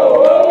it. Whoa, whoa,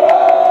 whoa, whoa,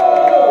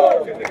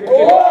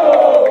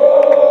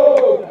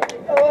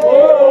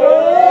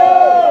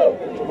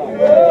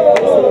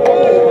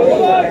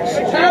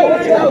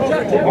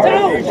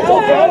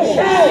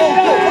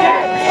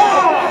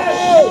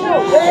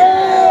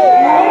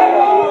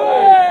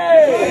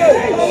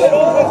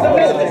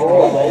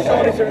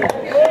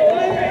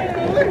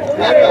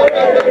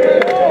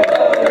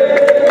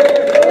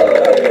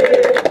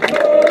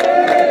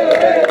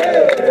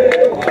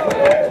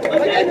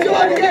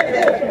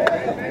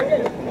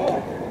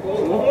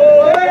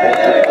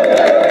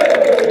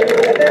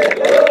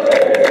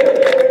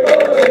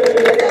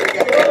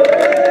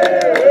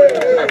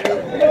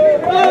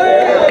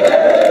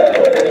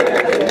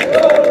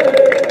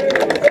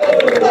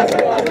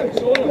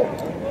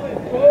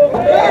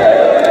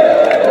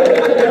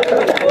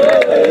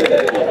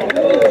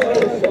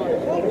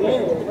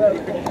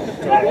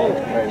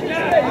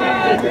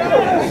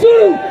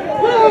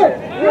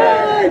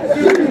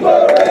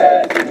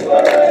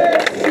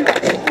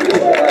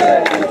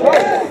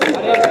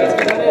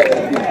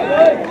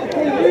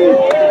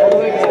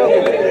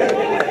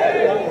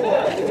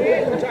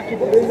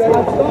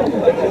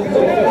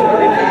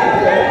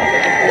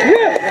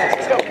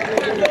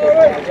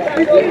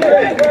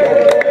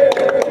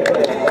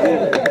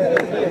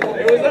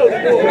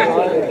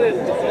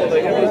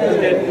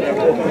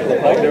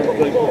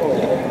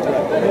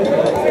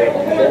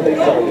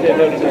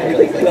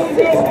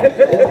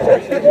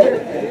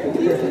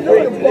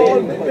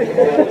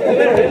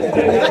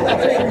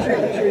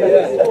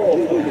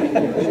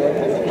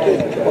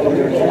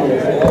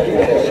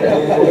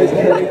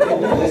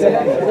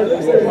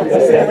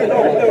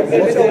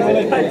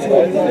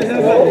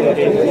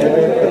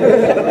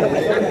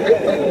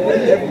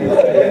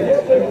 Thank you.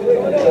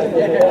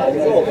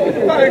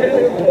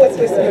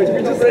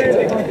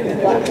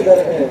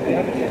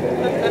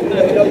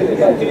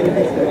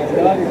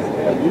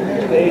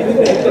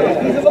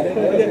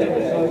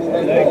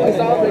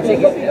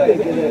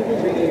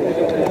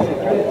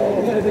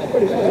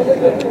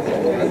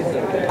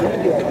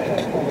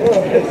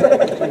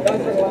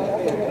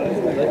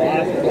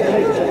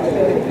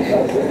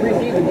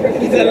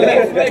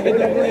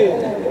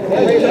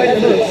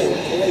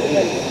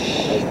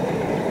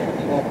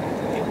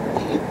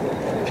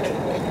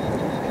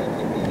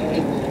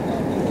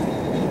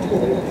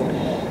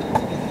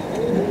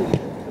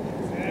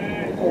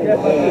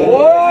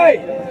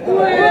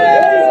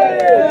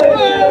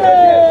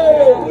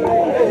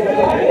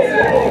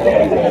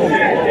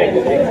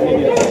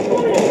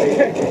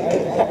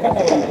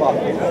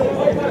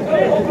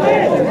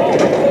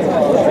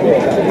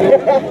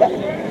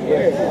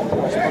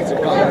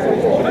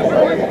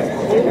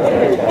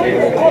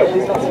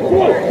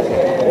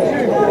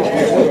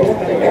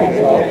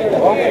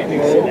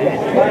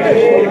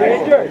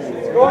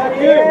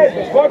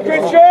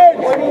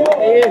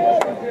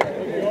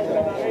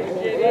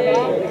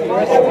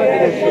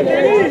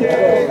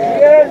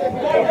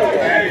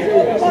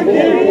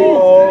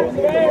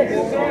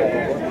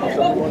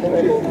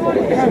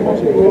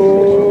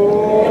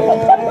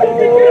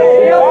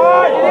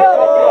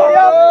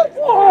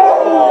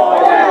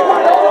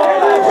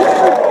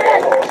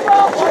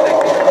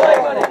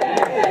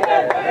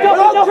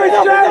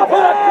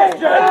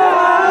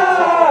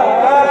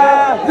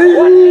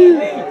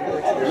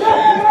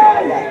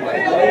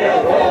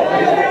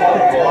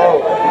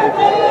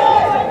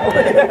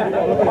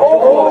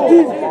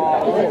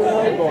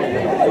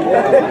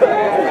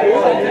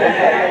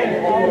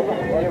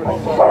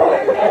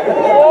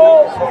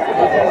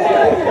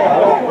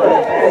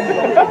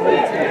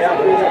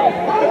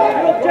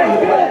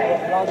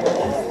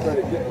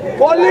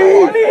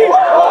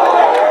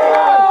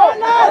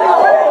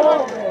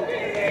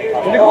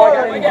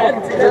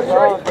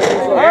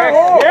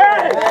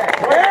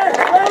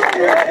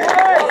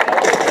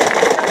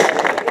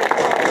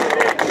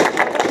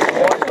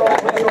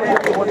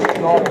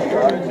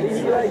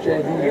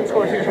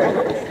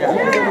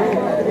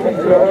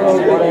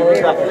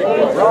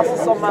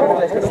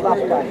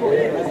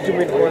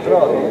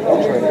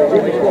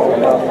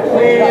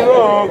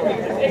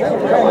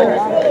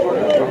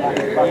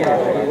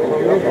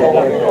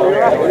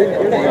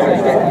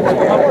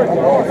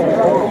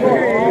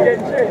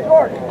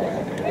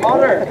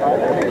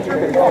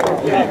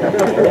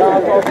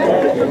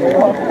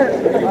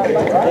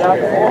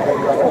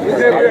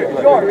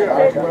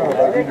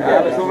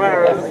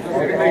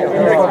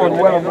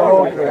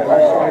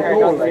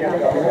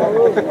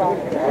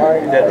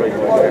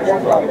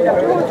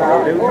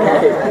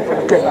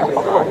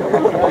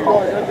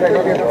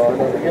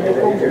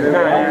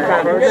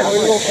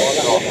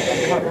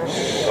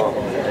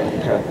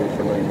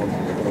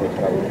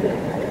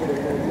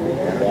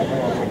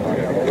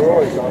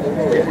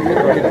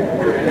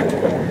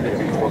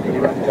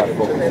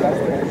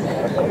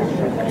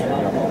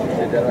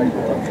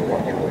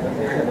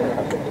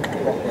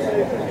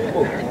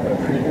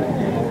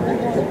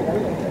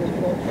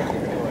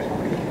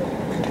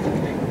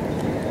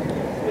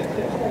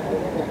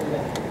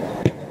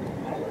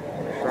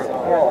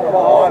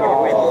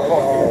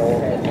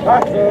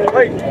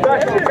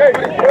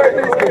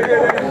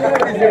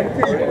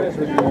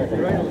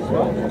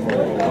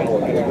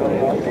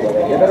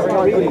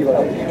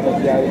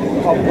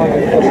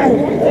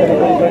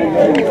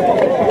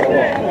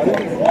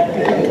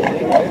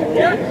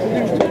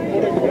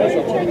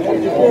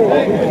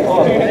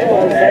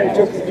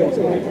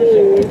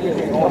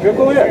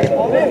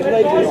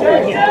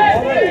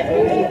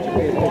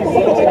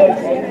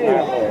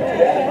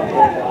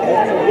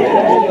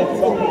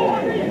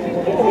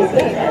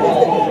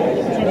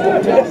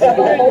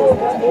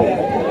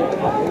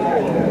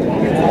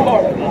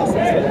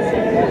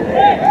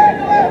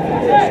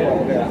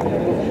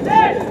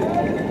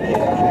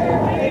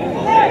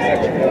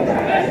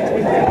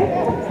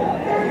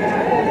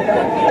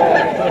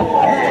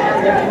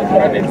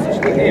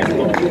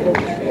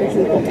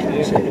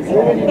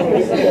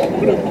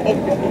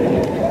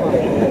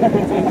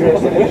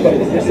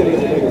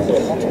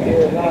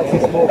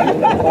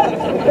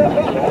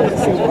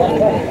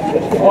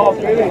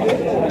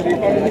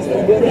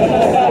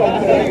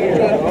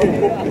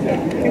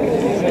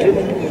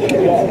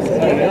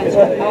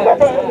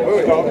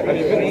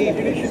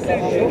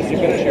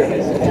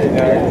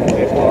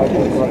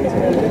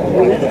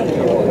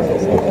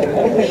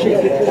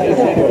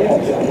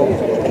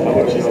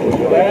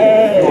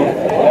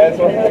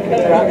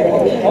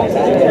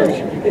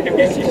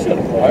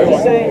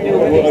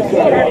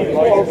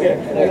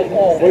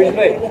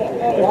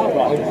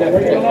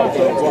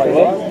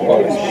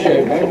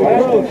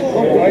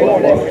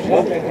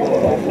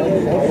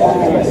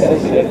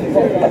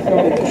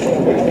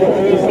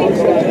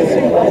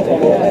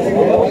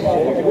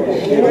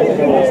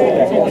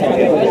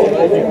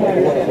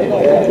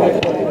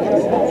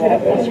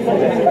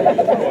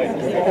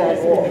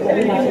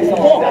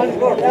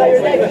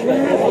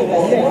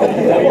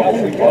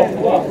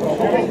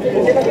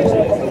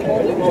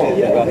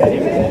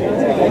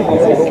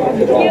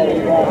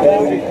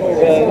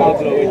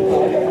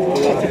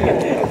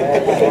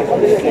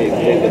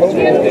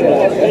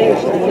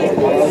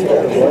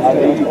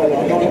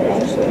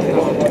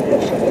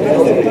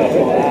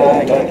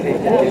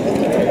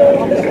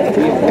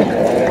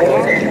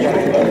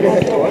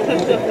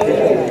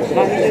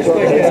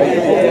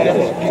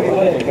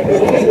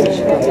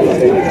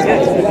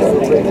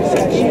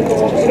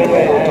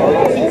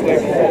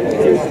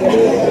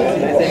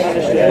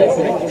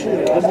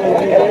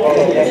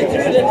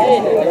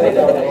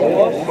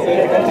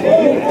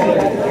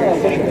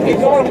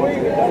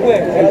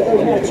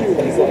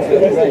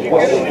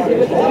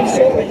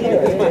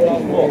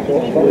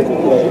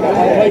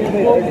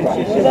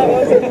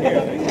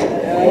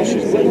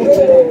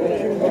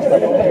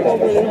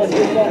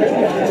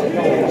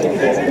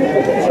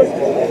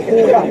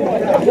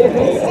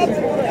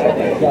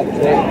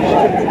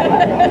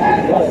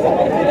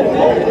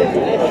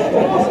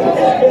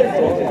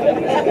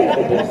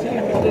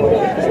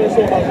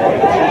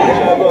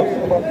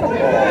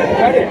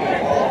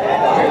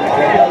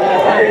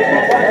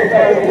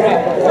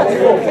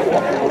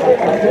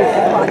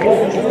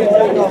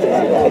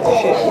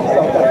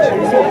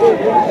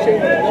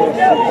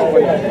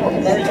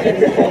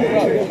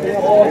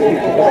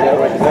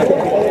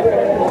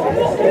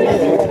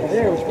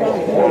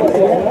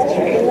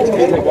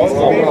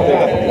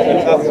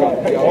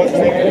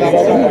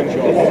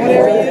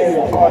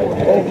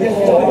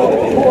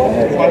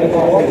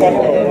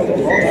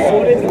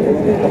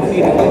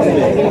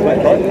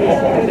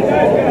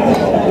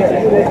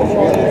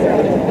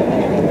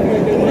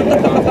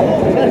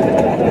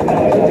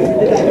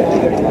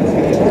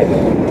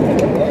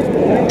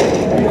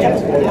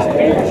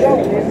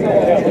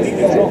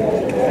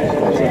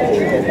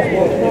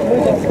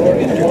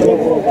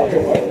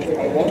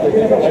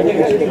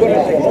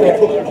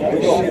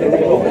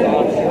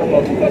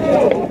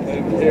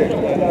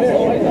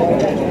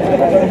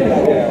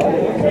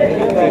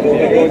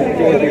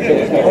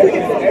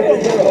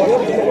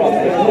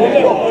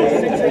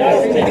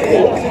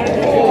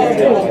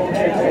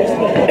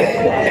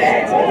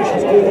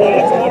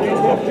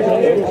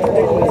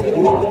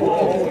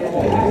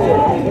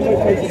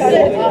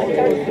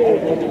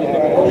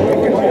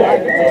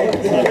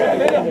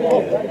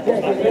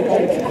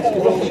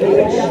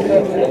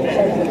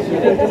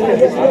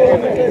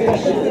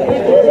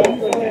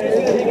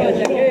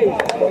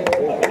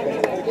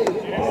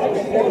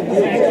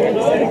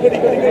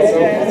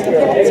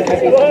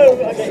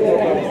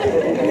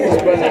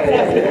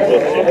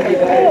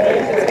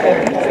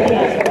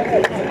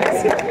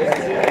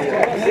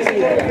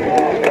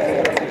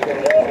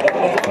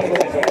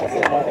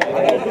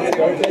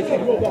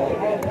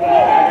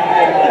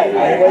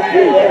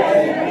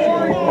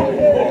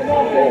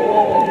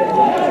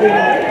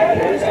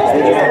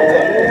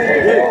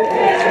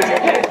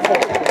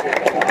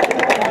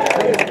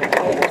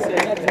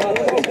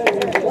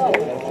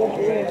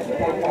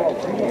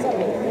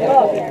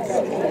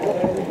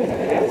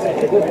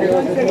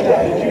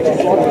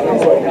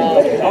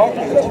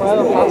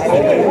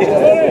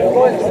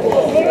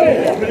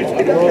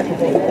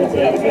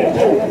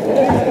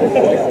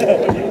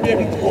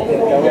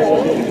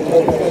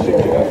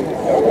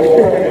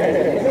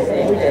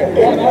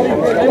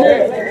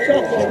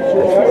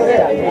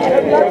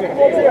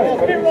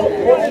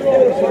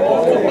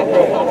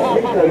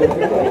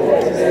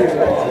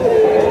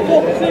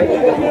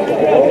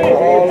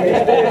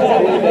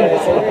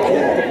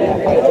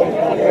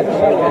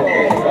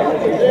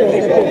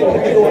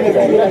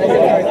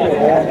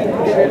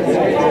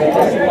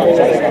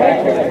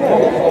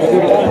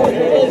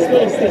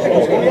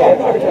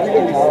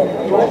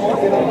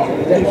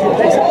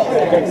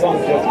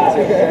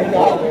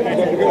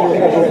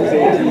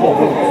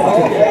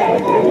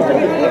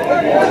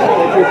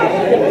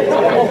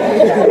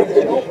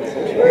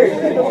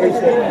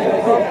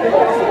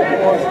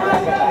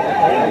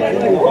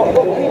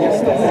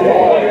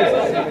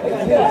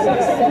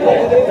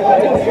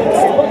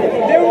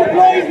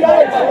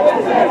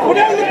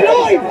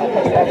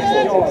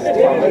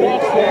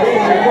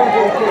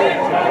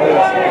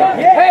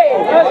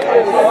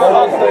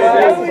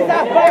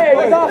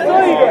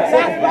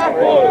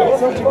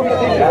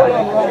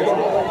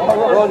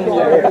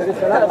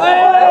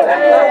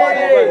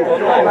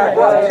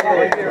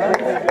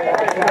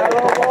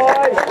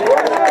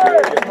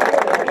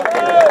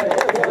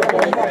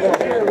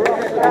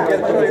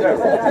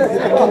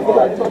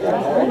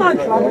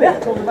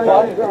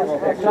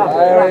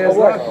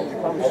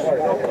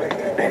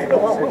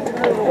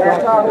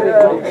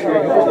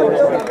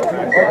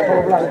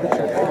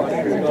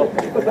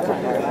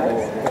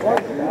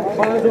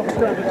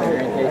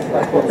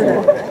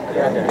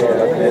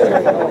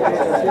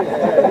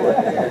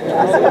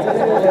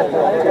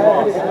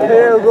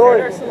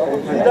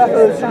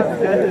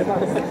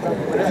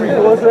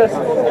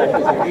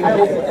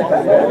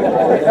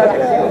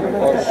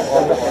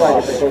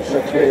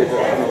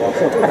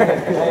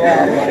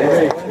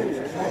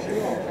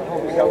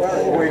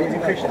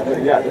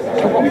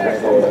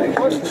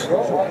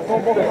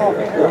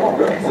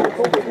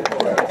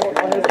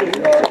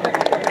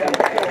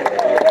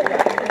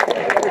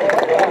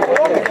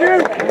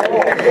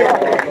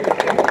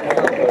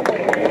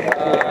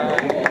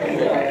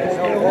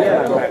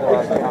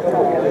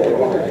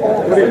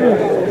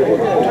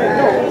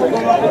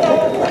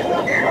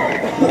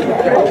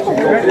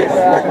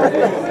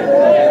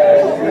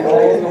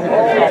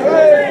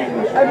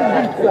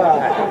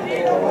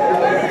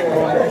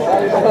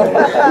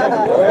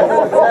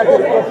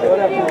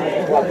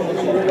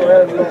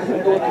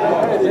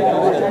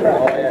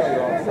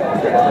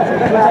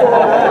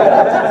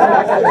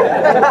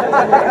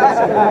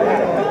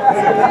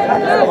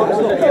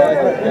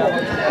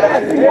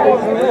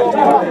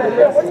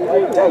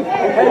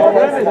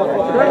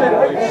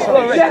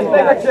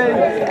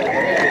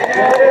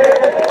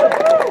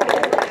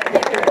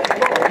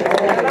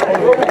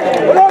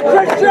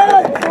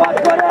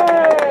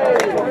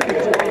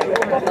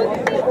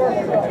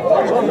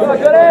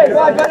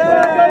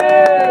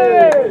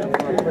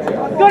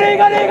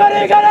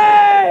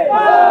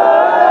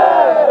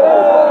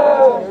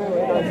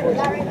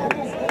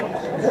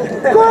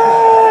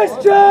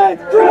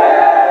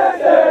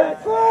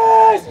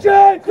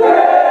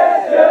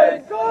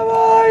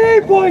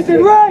 Boys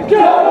in red!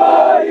 Come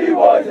on, you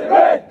boys in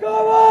red! Come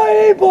on,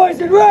 you boys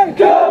in red!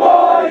 Come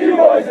on, you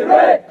boys in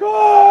red!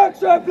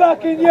 Corks are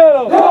black and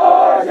yellow!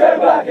 Corks are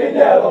black and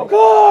yellow!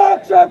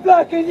 Corks are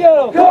black and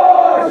yellow!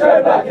 Corks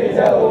are black and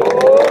yellow!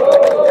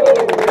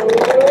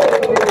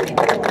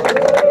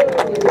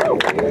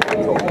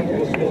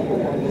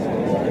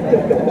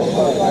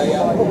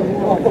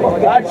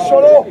 That's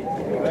shut up!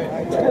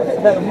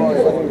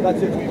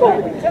 That's it.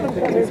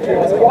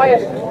 It's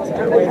quiet.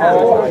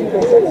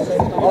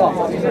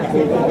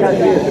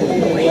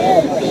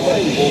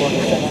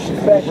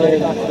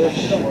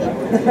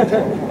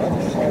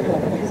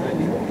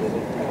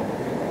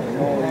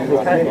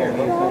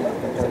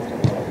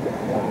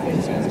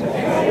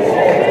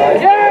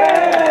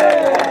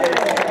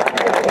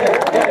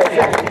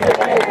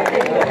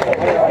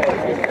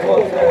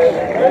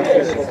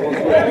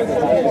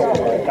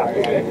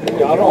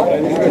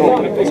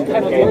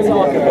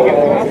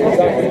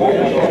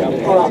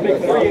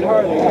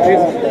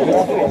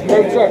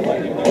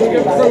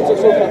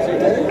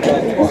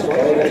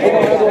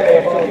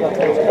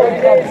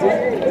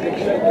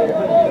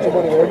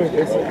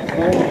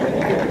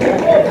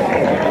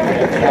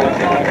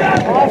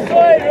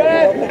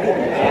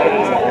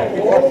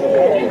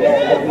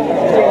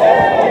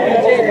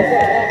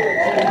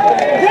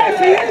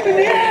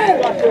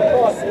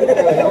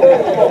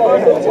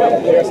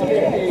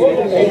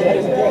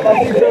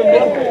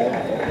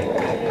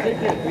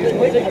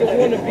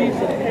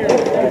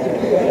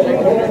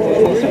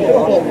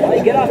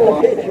 Get off the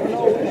pitch.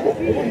 Get off.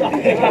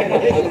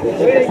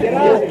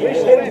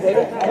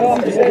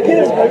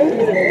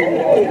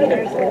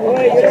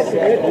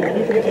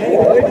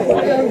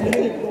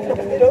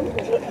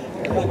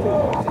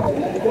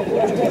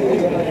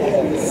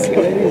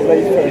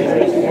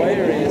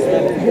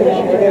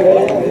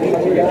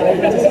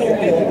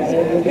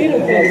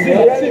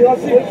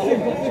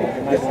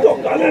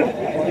 Stuck on him.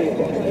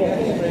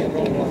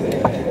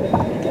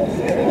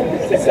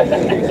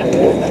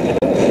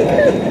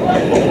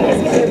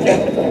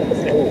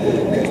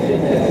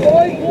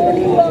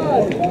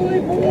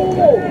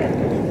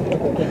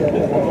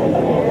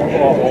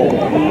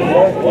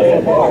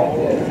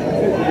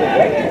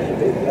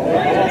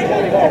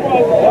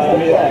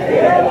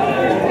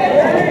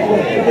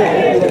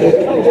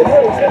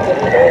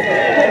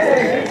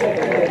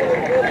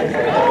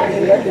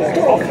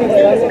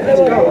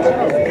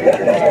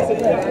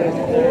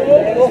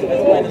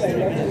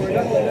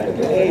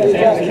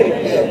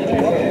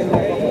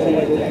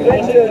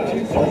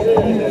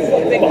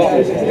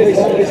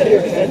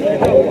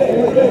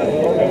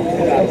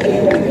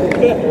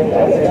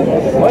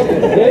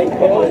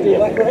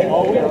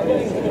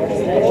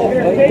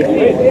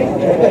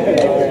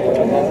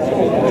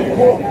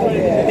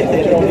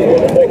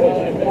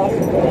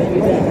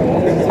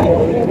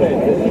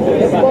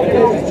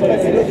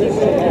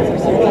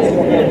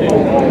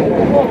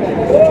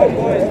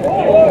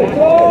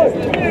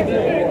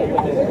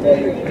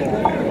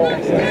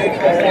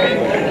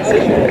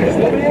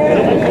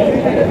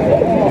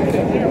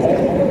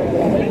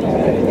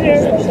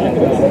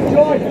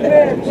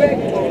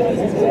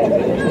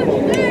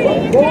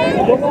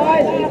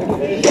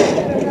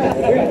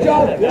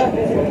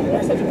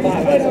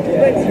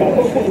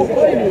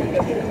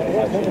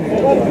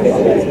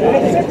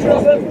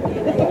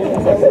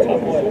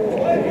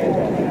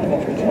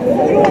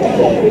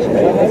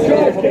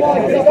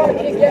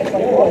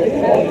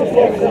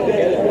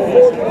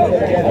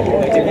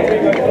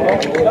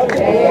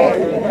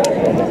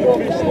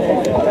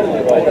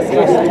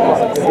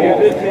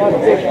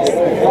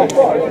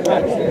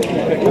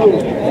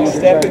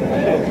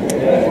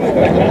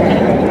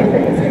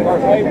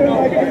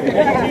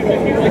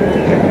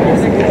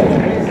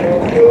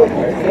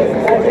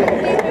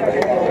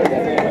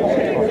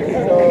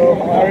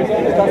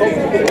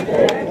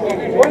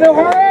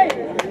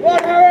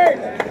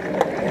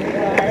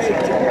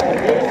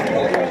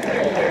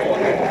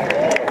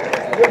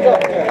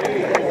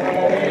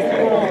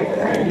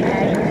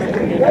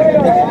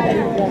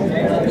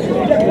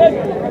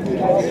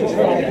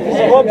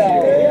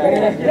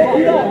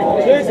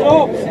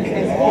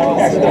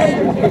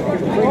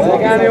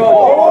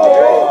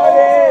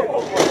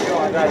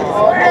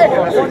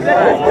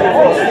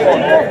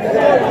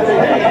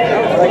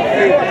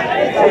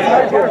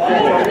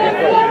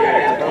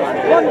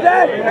 One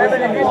dead!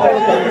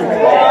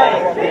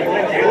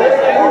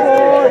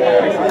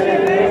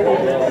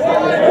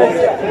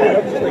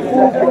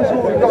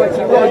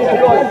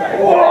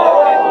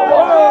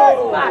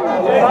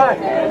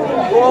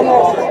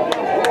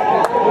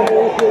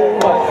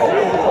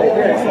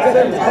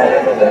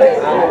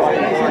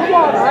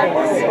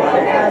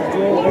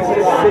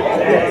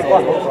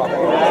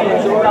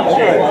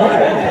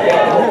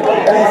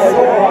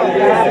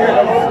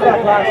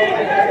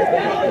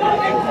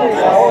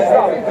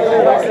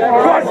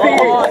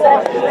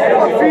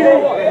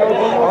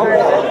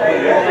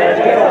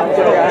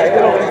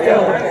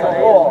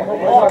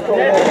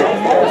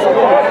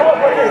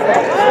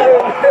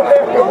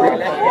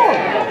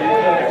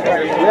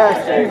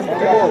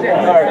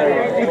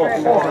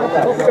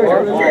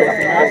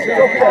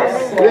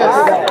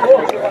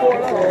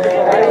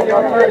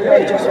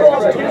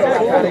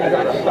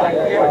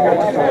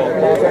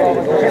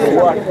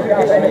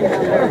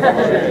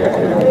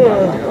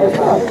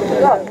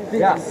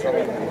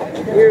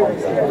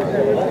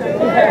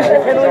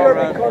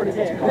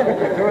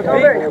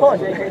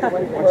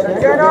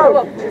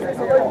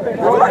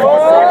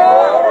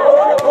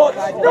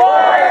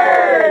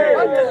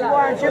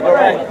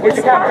 Hit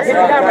the camera, hit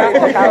the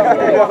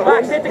camera.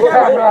 Max, hit the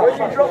camera.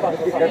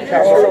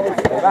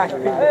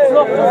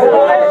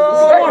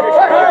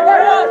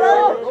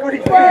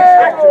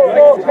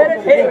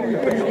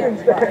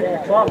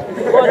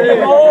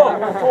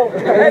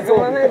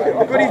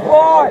 Goodies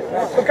boy.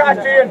 Look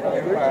at Ian.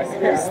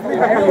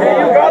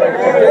 You got it.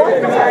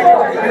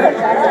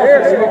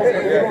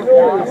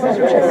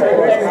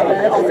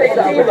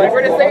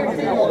 We're the same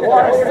team.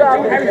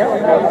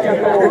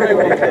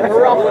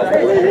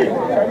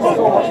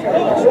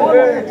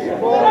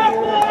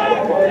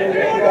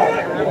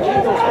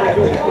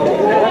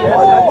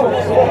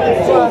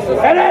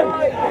 Hit him!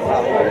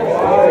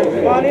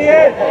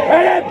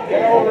 Hit him!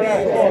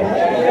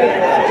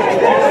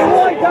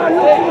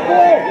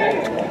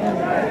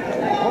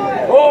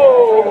 Oh!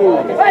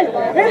 Hey,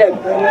 hit him!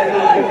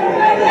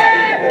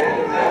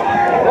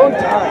 Long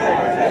time.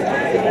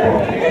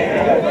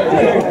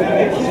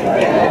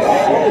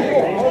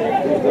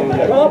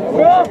 Up.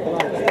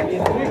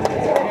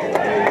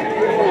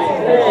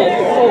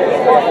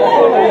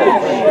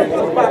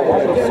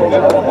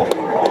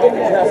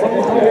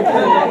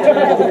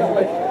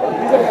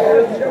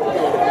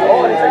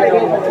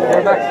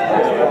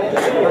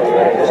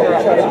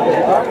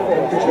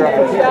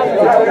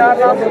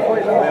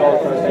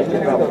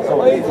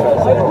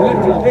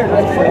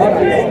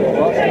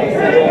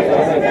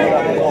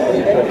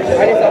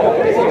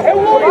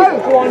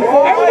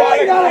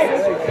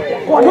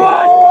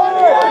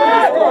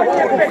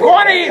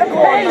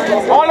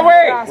 All the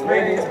way! I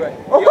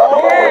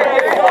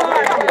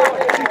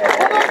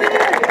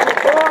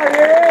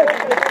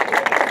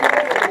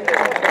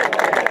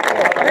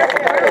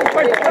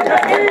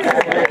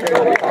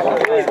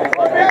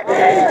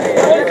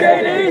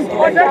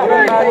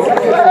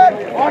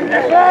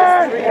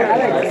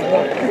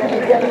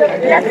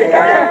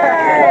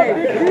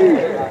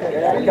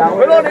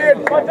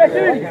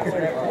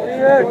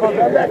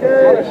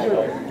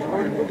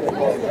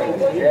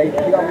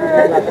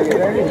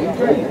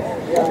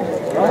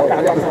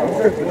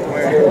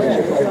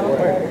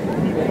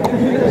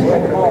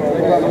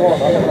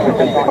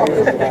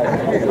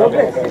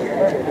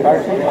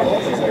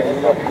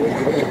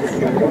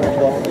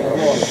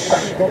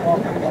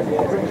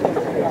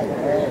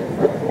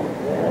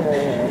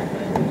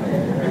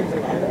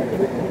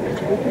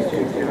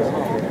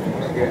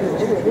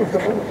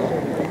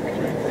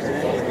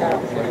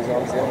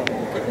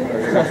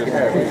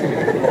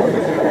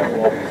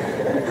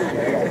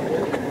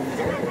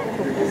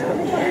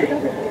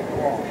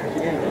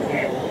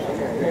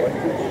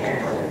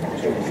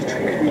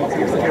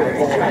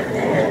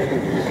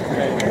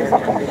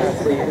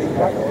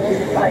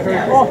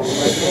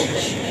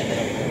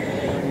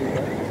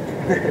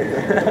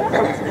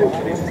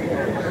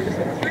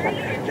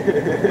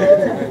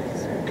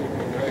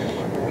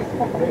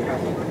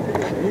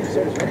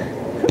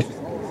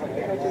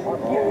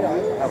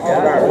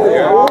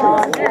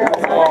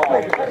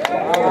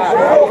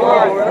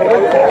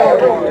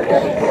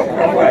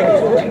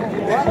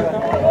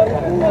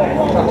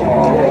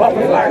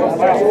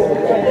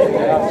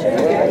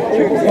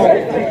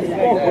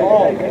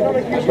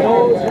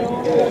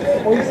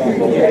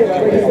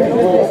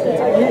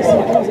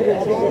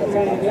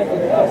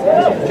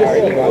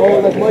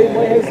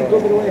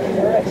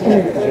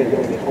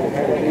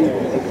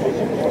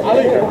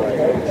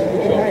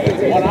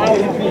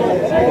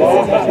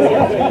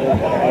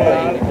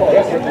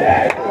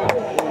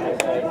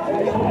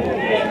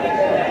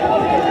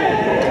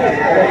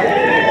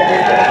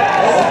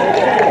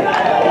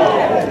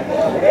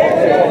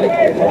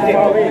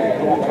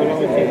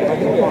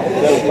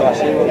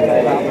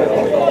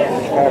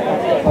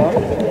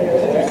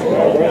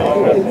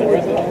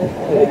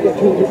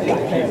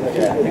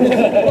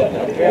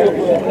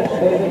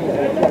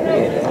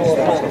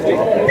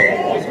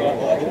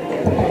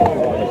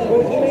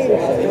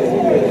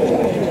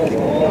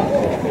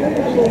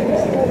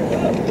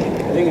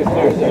think it's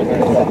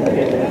fair.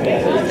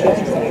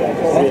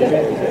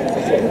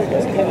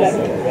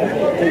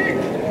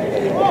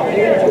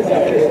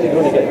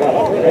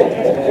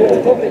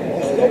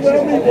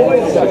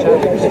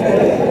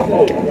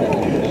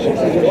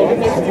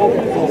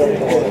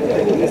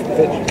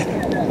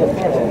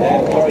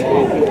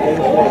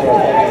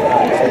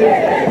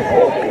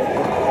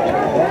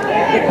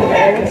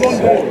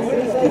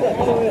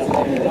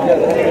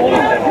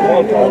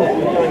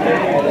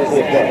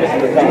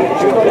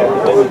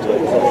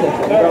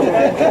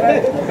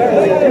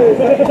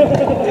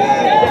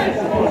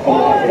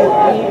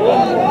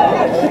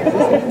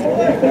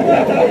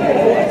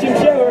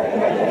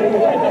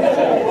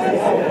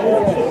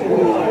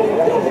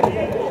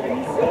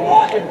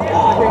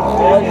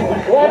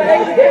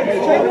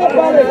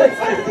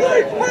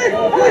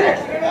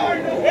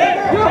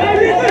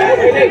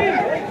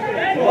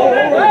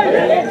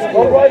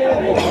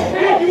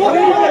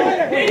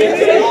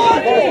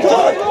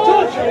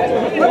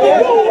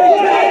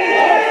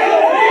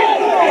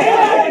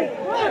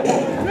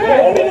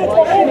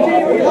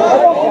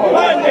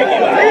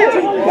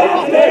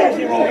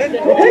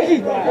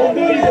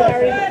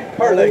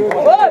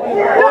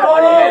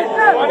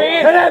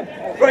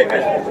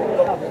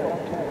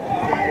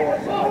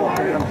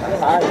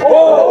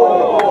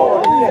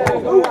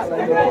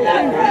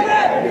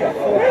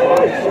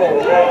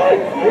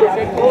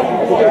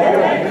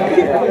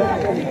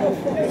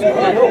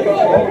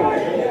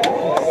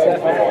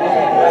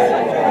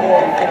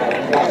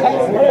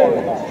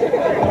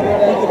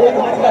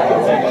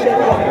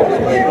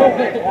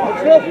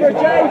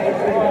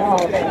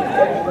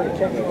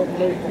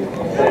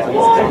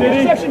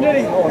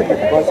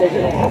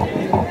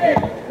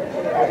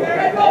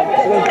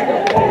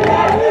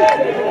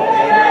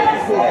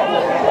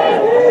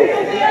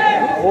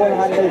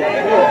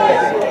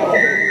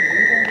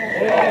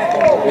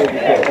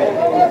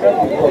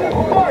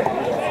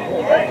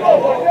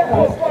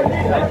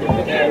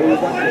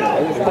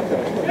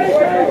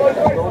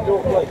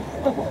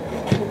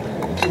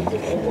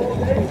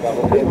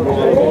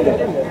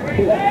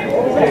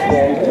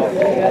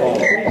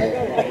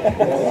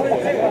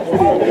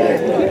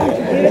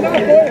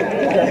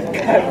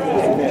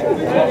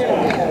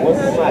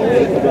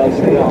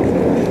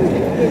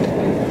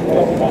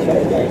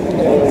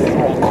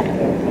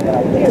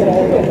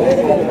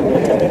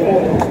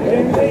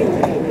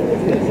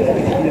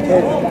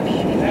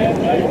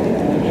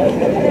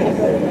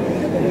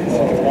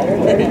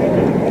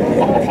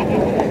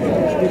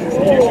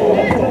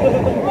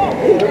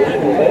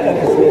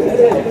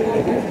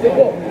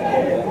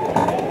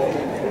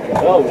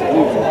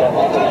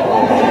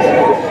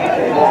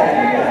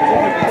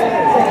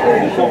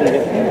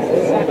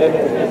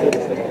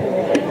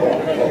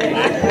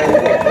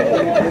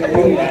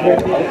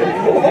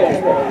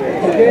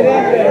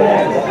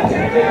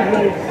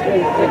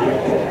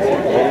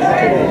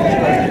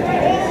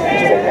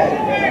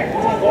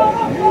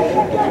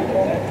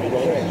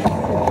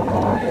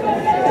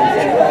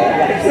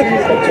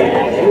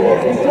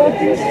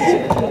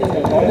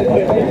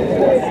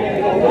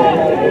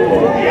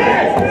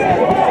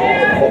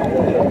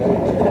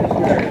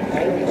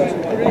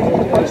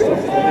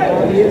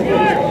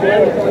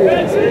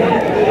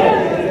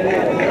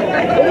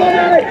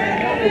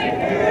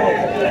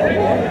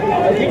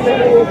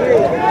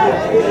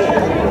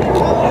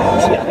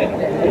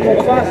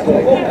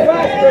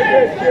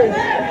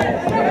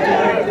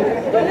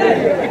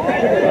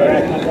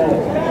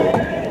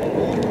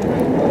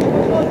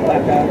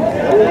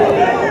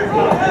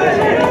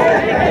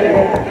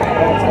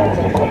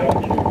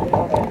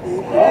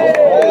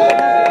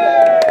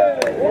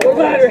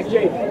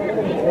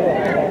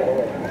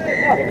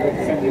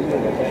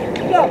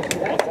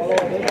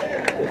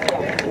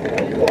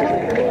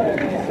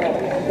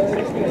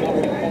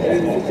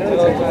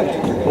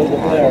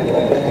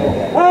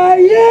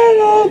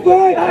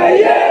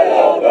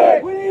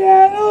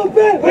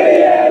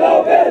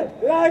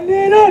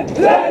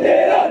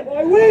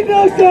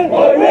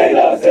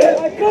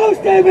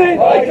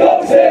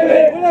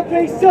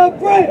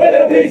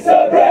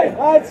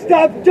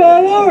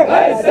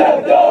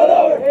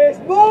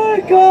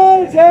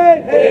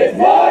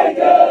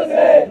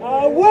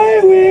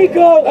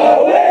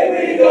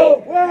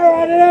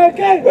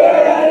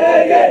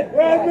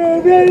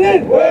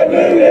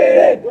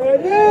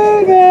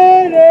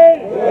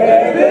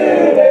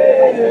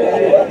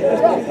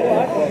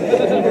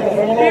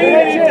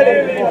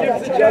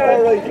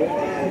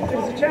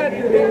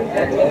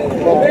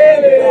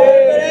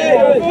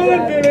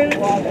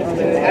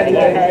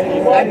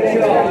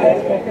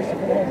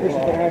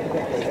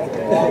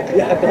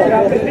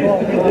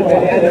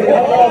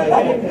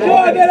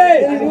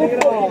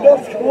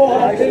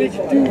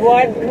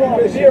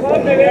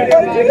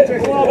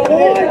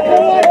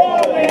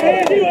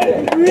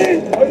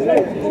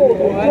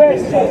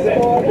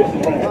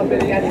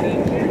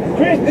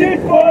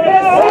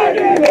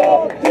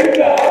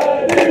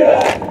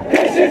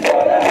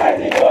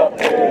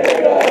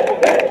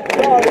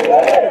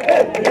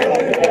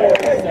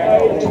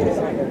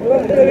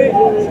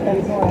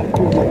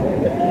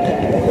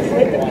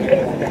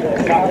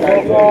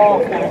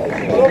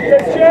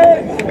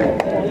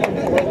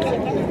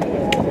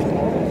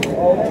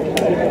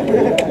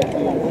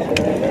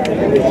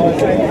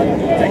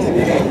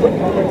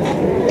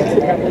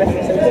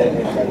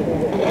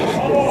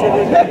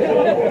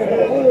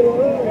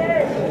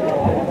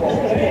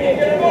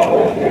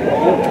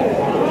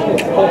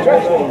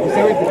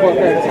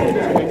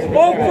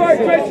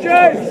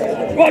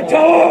 Watch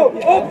up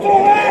for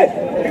it!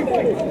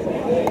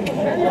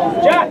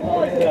 Jack,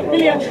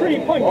 Billy on 3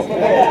 points.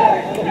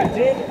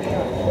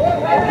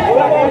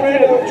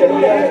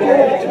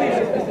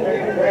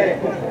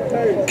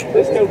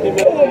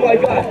 Oh my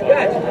God,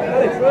 catch!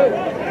 Alex,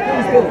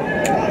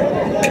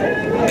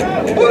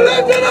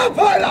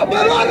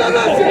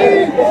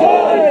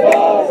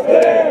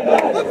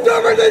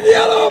 observers in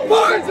yellow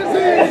parts is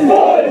here!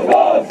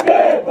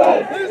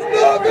 There's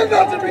no good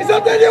enough to be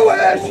something you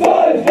wish!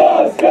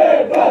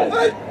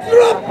 I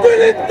dropped in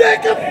the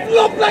deck and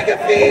flop like a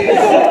fish!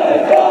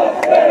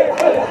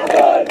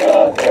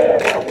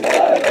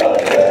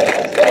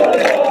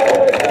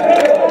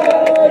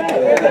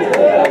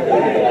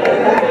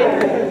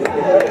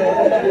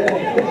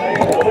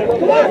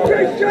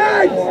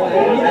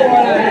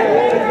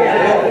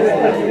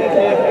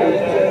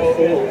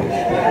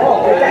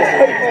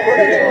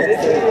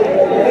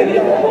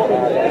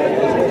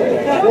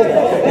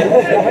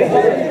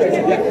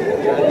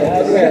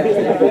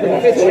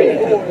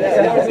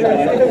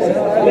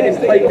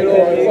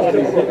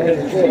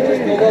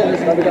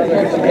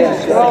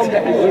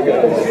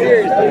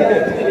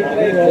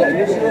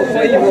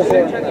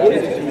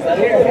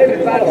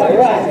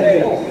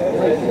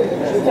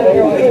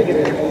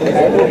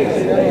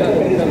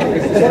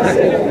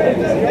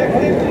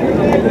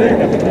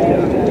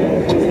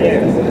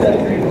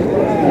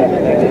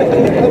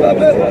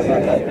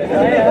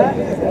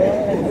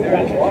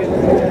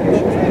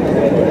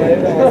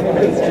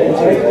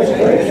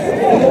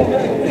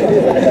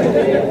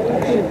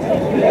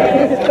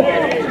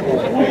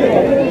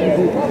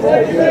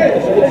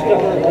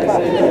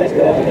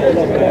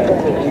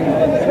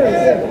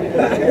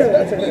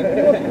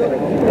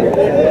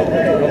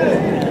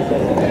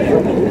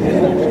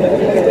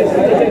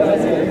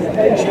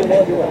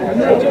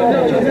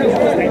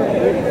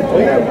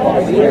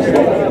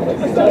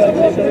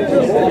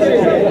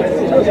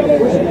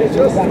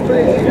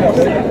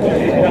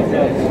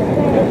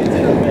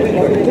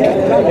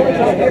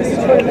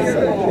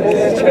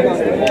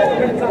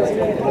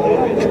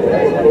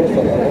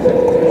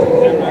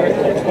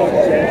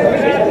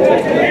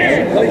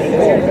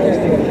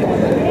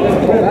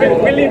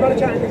 We'll leave on a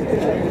chance.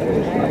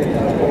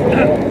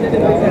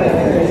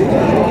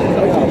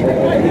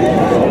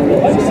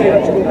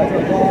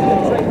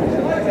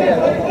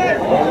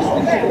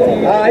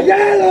 A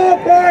yellow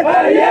bird! A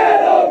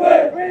yellow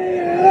bird! With a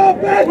yellow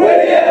bird! With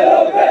a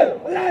yellow bill!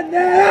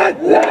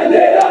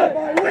 Landed on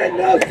my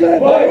windowsill!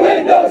 My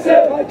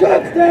windowsill! My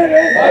cook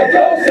standing! My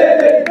coat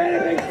saving!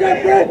 Better be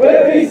separate!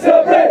 Will be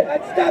separate!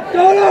 And stop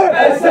dollar!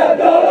 And stop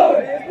dollar!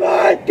 It's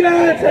my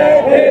girl's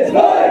head! It's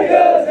my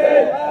girl's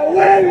head!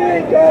 Away we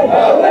go!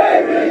 Away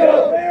we go!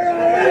 We're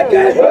on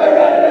record! We're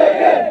on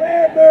record!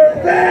 We're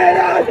moving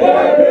on!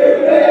 We're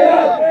moving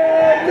on!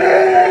 We're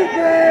moving